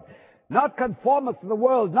Word. Not conform us to the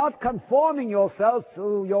world, not conforming yourselves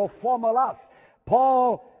to your former lusts.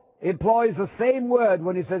 Paul employs the same word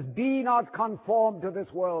when he says, be not conformed to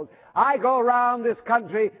this world. I go around this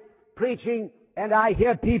country preaching and I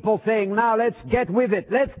hear people saying, now let's get with it.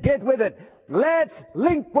 Let's get with it. Let's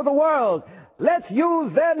link with the world. Let's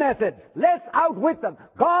use their methods. Let's outwit them.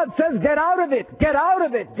 God says, get out of it. Get out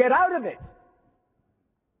of it. Get out of it.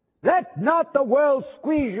 Let not the world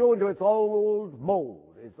squeeze you into its old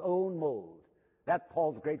mold, its own mold. That's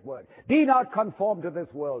Paul's great word. Be not conformed to this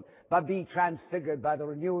world, but be transfigured by the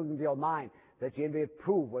renewing of your mind, that ye may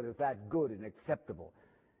prove what is that good and acceptable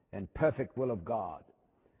and perfect will of God.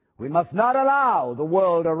 We must not allow the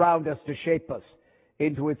world around us to shape us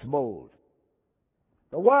into its mold.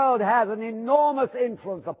 The world has an enormous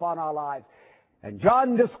influence upon our lives. And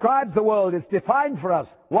John describes the world. It's defined for us.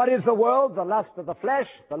 What is the world? The lust of the flesh,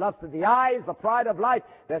 the lust of the eyes, the pride of life.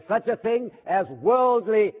 There's such a thing as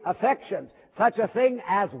worldly affections, such a thing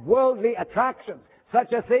as worldly attractions,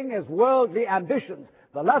 such a thing as worldly ambitions.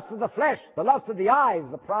 The lust of the flesh, the lust of the eyes,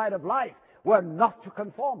 the pride of life. We're not to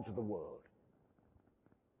conform to the world.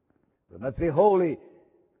 We must be holy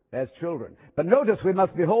as children. But notice, we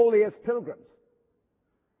must be holy as pilgrims.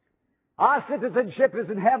 Our citizenship is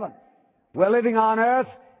in heaven. We're living on earth,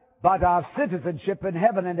 but our citizenship in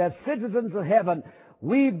heaven. And as citizens of heaven,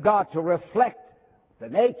 we've got to reflect the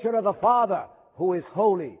nature of the Father who is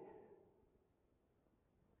holy.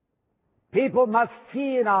 People must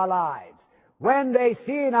see in our lives, when they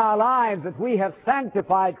see in our lives that we have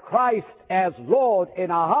sanctified Christ as Lord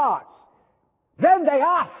in our hearts, then they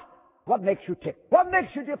ask, what makes you tick? What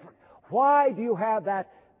makes you different? Why do you have that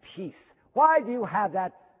peace? Why do you have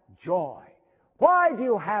that joy? Why do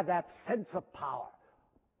you have that sense of power?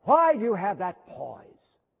 Why do you have that poise?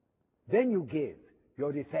 Then you give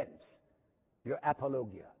your defense, your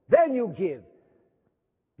apologia. Then you give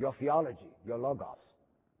your theology, your logos.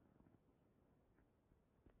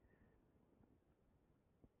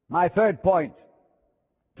 My third point,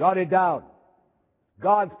 jot it down.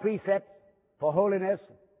 God's precept for holiness.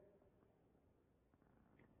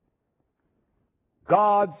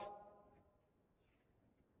 God's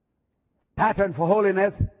pattern for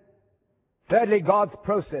holiness. Thirdly, God's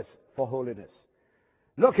process for holiness.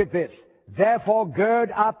 Look at this. Therefore,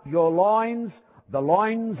 gird up your loins, the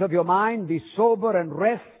loins of your mind, be sober and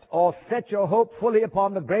rest, or set your hope fully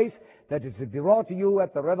upon the grace that is to be brought to you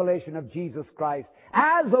at the revelation of Jesus Christ,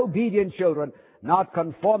 as obedient children, not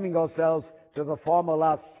conforming yourselves to the former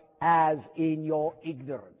lusts, as in your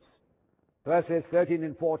ignorance. Verses 13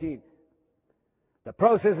 and 14. The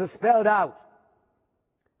process is spelled out.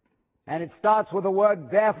 And it starts with the word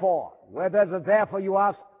therefore. Where there's a therefore, you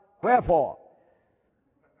ask, wherefore?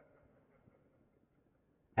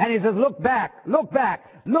 And he says, look back,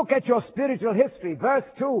 look at your spiritual history, verse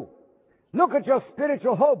 2. Look at your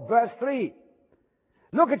spiritual hope, verse 3.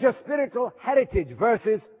 Look at your spiritual heritage,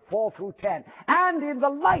 verses 4 through 10. And in the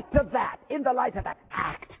light of that,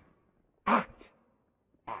 act.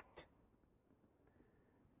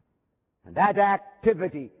 And that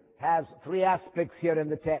activity has three aspects here in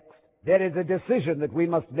the text. There is a decision that we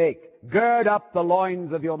must make. Gird up the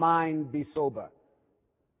loins of your mind, be sober.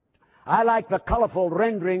 I like the colorful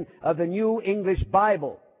rendering of the New English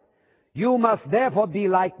Bible. You must therefore be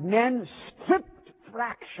like men stripped for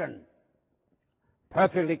action,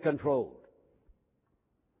 perfectly controlled.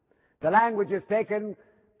 The language is taken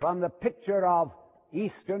from the picture of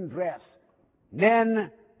Eastern dress. Men,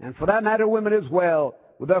 and for that matter women as well,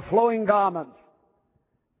 with their flowing garments,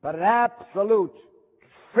 but an absolute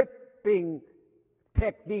stripping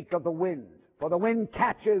technique of the wind. For the wind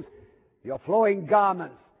catches your flowing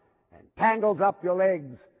garments and tangles up your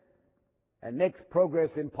legs and makes progress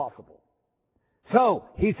impossible. So,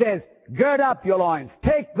 he says, gird up your loins,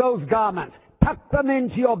 take those garments, tuck them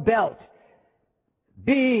into your belt,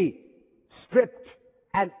 be stripped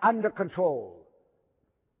and under control,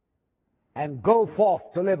 and go forth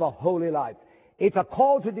to live a holy life. It's a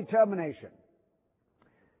call to determination.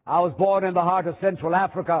 I was born in the heart of Central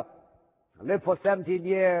Africa. I lived for 17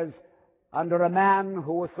 years under a man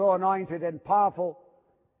who was so anointed and powerful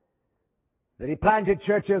that he planted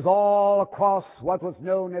churches all across what was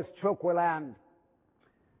known as Chokweland,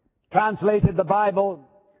 translated the Bible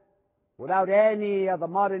without any of the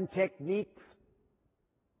modern techniques.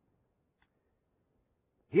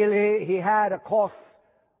 He had a course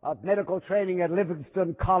of medical training at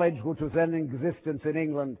Livingston College, which was then in existence in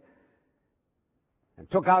England, and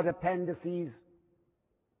took out appendices,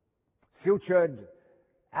 sutured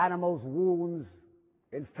animals' wounds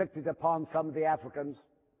inflicted upon some of the Africans,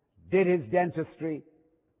 did his dentistry,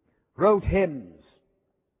 wrote hymns.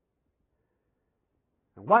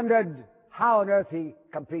 and wondered how on earth he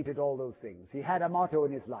completed all those things. He had a motto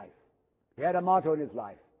in his life. He had a motto in his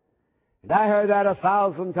life. And I heard that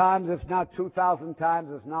 1,000 times, if not 2,000 times,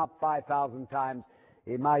 if not 5,000 times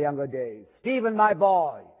in my younger days. Stephen, my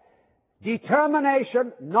boy,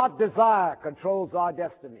 determination, not desire, controls our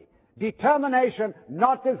destiny. Determination,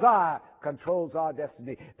 not desire, controls our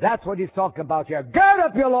destiny. That's what he's talking about here. Gird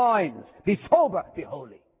up your loins. Be sober. Be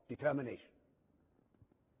holy. Determination.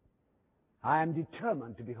 I am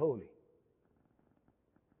determined to be holy.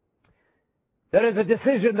 There is a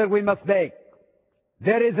decision that we must make.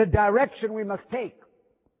 There is a direction we must take.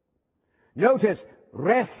 Notice,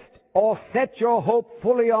 rest or set your hope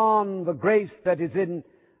fully on the grace that is in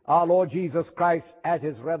our Lord Jesus Christ at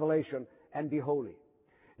His revelation, and be holy.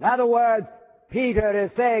 In other words, Peter is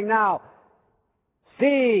saying now,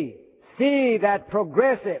 see that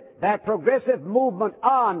progressive movement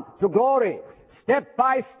on to glory, step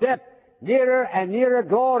by step, nearer and nearer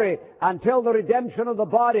glory until the redemption of the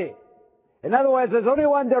body. In other words, there's only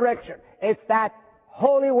one direction. It's that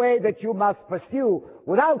holy way that you must pursue.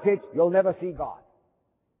 Without it, you'll never see God.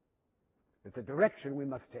 It's a direction we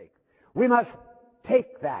must take. We must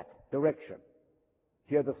take that direction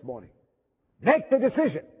here this morning. Make the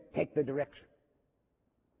decision. Take the direction.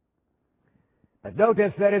 But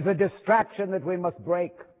notice there is a distraction that we must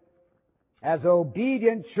break. As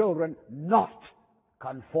obedient children, not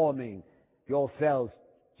conforming yourselves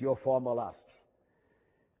to your former lusts.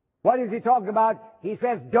 What is he talking about? He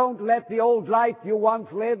says, don't let the old life you once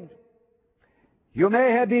lived. You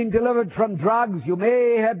may have been delivered from drugs. You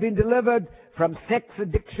may have been delivered from sex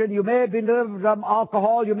addiction. You may have been delivered from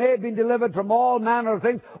alcohol. You may have been delivered from all manner of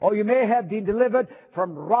things. Or you may have been delivered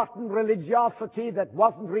from rotten religiosity that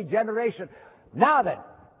wasn't regeneration. Now then,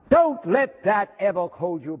 don't let that ever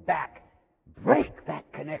hold you back. Break that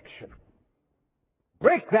connection.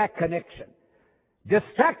 Break that connection.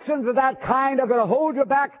 Distractions of that kind are going to hold you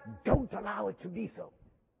back. Don't allow it to be so.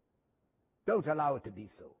 Don't allow it to be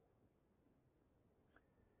so.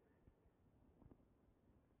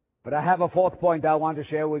 But I have a fourth point I want to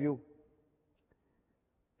share with you.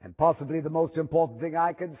 And possibly the most important thing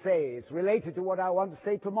I can say. It's related to what I want to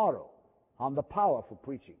say tomorrow on the power for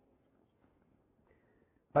preaching.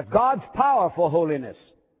 But God's power for holiness.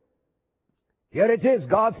 Here it is,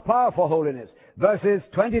 God's power for holiness. Verses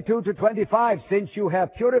 22 to 25, since you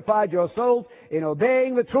have purified your souls in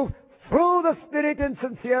obeying the truth through the Spirit and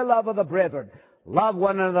sincere love of the brethren, love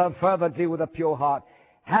one another fervently with a pure heart,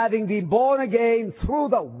 having been born again through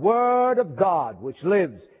the Word of God, which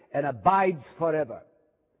lives and abides forever.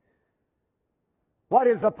 What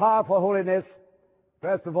is the power for holiness?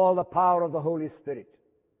 First of all, the power of the Holy Spirit.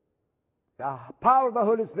 The power of the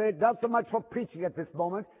Holy Spirit, not so much for preaching at this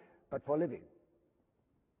moment, but for living.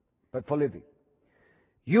 But for living.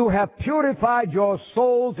 You have purified your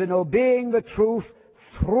souls in obeying the truth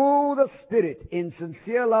through the Spirit in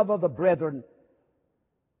sincere love of the brethren.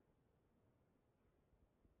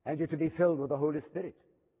 And you're to be filled with the Holy Spirit.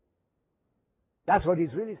 That's what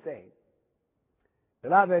he's really saying.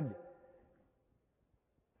 Beloved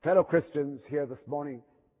fellow Christians here this morning,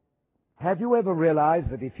 have you ever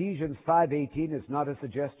realized that Ephesians 5:18 is not a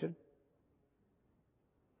suggestion?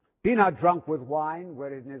 Be not drunk with wine,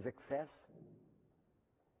 wherein is excess,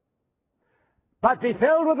 but be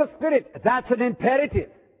filled with the Spirit. That's an imperative.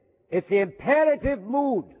 It's the imperative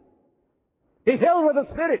mood. Be filled with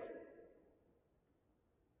the Spirit.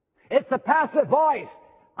 It's the passive voice.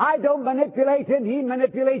 I don't manipulate him, he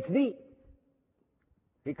manipulates me.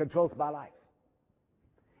 He controls my life.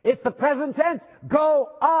 It's the present tense. Go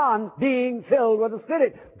on being filled with the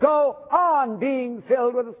Spirit. Go on being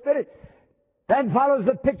filled with the Spirit. Then follows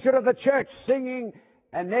the picture of the church singing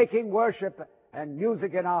and making worship and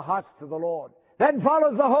music in our hearts to the Lord. Then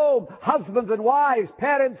follows the home, husbands and wives,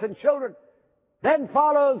 parents and children. Then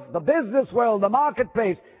follows the business world, the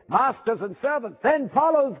marketplace, masters and servants. Then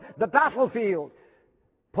follows the battlefield.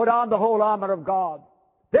 Put on the whole armor of God.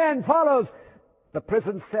 Then follows the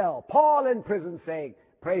prison cell. Paul in prison saying,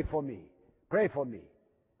 pray for me,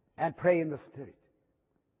 and pray in the Spirit.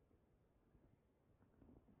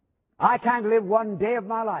 I can't live one day of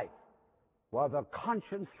my life with a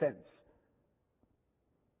conscious sense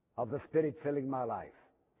of the Spirit filling my life.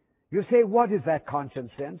 You say, what is that conscious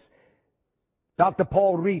sense? Dr.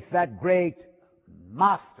 Paul Reith, that great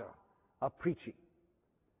master of preaching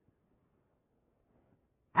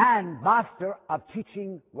and master of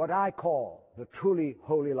teaching what I call the truly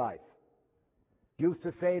holy life, used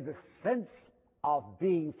to say the sense of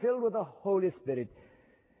being filled with the Holy Spirit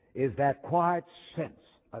is that quiet sense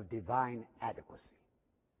of divine adequacy.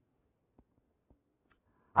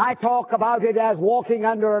 I talk about it as walking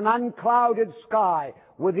under an unclouded sky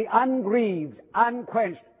with the ungrieved,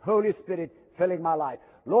 unquenched Holy Spirit filling my life.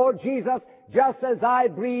 Lord Jesus, just as I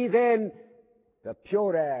breathe in the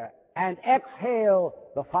pure air and exhale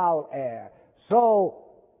the foul air, so,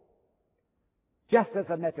 just as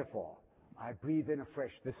a metaphor, I breathe in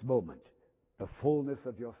afresh this moment the fullness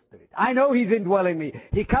of your Spirit. I know He's indwelling me.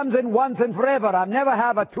 He comes in once and forever. I'll never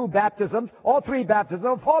have a 2 baptisms, or 3 baptisms,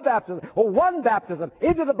 or 4 baptisms, or 1 baptism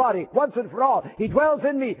into the body once and for all. He dwells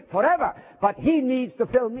in me forever, but He needs to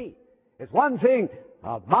fill me. It's one thing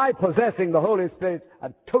of my possessing the Holy Spirit,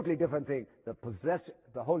 a totally different thing,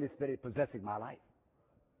 the Holy Spirit possessing my life.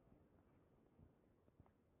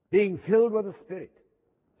 Being filled with the Spirit.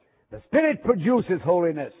 The Spirit produces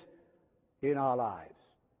holiness in our lives.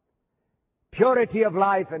 Purity of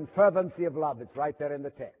life and fervency of love. It's right there in the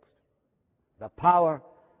text. The power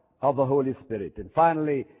of the Holy Spirit. And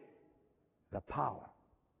finally, the power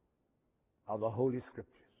of the Holy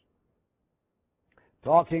Scriptures.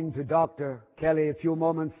 Talking to Dr. Kelly a few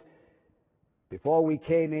moments before we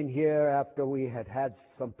came in here after we had had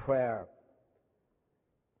some prayer,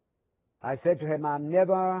 I said to him, I'm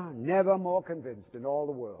never more convinced in all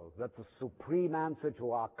the world that the supreme answer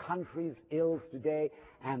to our country's ills today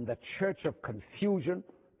and the church of confusion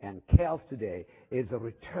and chaos today is a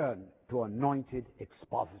return to anointed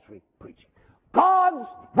expository preaching. God's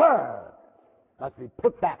Word must be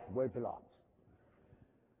put back where it belongs.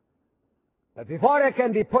 But before it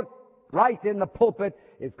can be put right in the pulpit,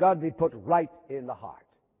 it's got to be put right in the heart.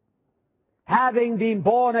 Having been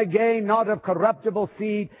born again, not of corruptible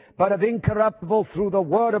seed, but of incorruptible through the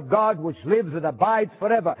Word of God, which lives and abides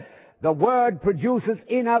forever. The Word produces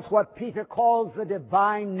in us what Peter calls the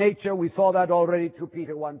divine nature. We saw that already through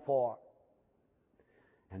Peter 1:4.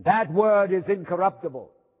 And that Word is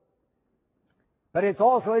incorruptible. But it's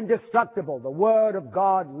also indestructible. The Word of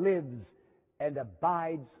God lives and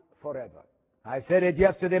abides forever. I said it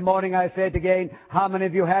yesterday morning, I say it again. How many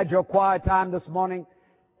of you had your quiet time this morning?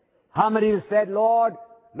 How many of you said, Lord,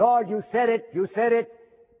 you said it.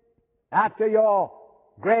 After your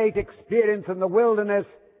great experience in the wilderness,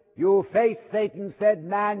 you faced Satan, said,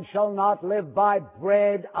 man shall not live by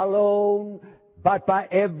bread alone, but by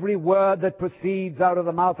every word that proceeds out of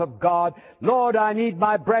the mouth of God. Lord, I need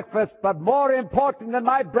my breakfast, but more important than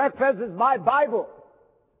my breakfast is my Bible.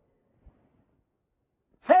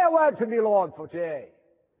 Say a word to me, Lord, for today.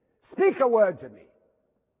 Speak a word to me.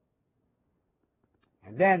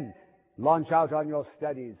 And then launch out on your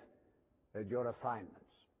studies and your assignments.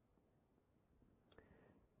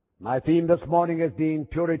 My theme this morning has been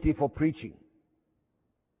purity for preaching.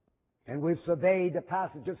 And we've surveyed a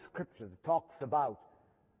passage of Scripture that talks about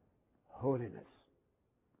holiness.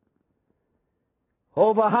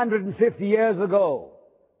 Over 150 years ago,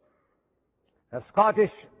 a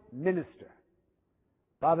Scottish minister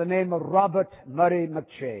by the name of Robert Murray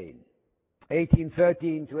McCheyne,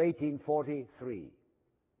 1813 to 1843,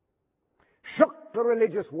 shook the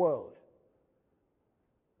religious world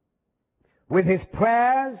with his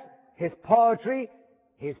prayers, his poetry,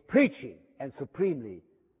 his preaching, and supremely,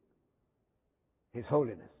 his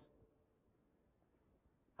holiness.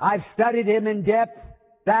 I've studied him in depth.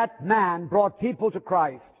 That man brought people to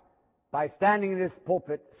Christ by standing in his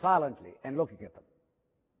pulpit silently and looking at them.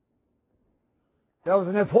 There was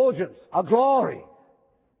an effulgence, a glory,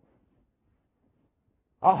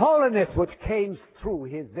 a holiness which came through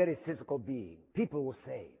his very physical being. People were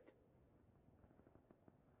saved.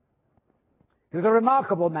 He was a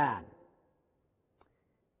remarkable man.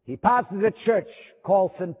 He pastored a church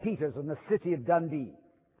called St. Peter's in the city of Dundee.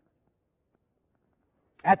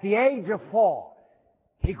 At the age of 4,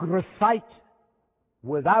 he could recite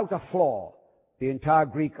without a flaw the entire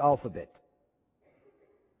Greek alphabet.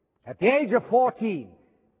 At the age of 14,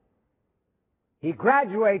 he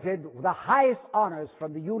graduated with the highest honors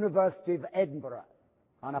from the University of Edinburgh,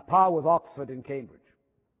 on a par with Oxford and Cambridge.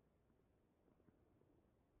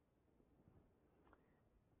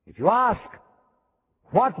 If you ask,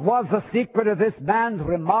 what was the secret of this man's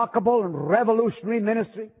remarkable and revolutionary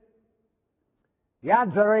ministry? The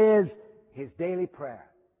answer is his daily prayer.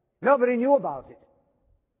 Nobody knew about it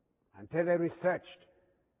until they researched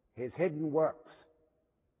his hidden works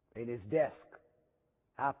in his desk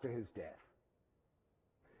after his death.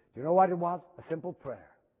 Do you know what it was? A simple prayer.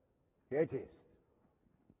 Here it is.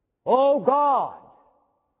 Oh God,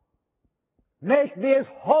 make me as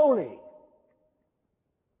holy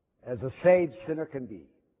as a saved sinner can be.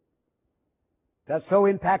 That so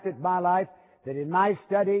impacted my life that in my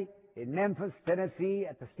study in Memphis, Tennessee,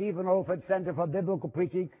 at the Stephen Olford Center for Biblical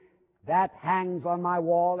Preaching, that hangs on my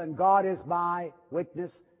wall, and God is my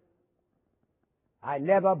witness. I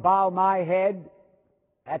never bow my head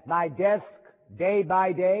at my desk day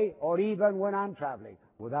by day, or even when I'm traveling,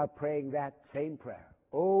 without praying that same prayer.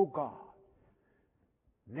 Oh God,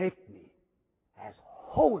 make me as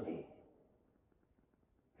holy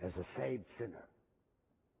as a saved sinner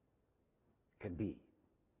can be.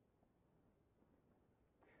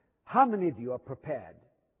 How many of you are prepared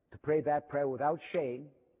to pray that prayer without shame,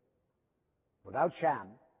 without sham,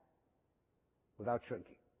 without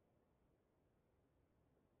shrinking?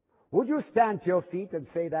 Would you stand to your feet and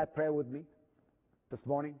say that prayer with me this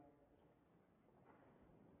morning?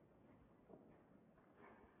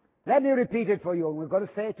 Let me repeat it for you, and we're going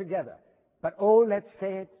to say it together. But let's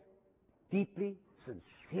say it deeply,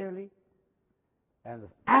 sincerely, and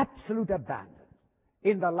with absolute abandon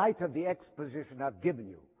in the light of the exposition I've given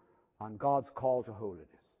you on God's call to holiness.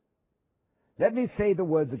 Let me say the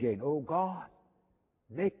words again. Oh God,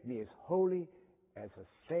 make me as holy as a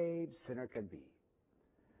saved sinner can be.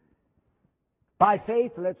 By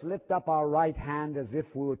faith, let's lift up our right hand as if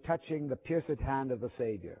we were touching the pierced hand of the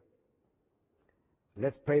Savior.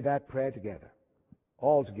 Let's pray that prayer together,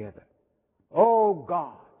 all together. Oh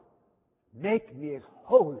God, make me as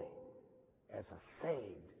holy as a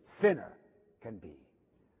saved sinner can be.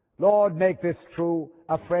 Lord, make this true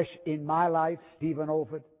afresh in my life, Stephen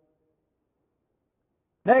Olford.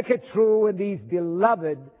 Make it true in these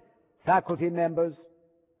beloved faculty members.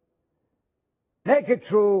 Make it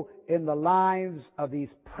true in the lives of these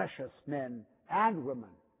precious men and women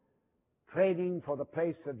training for the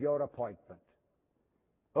place of your appointment.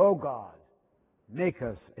 Oh God, make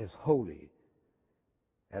us as holy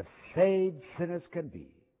as saved sinners can be.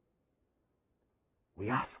 We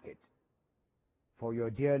ask it for your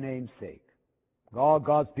dear name's sake. All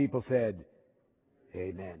God's people said,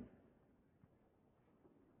 Amen.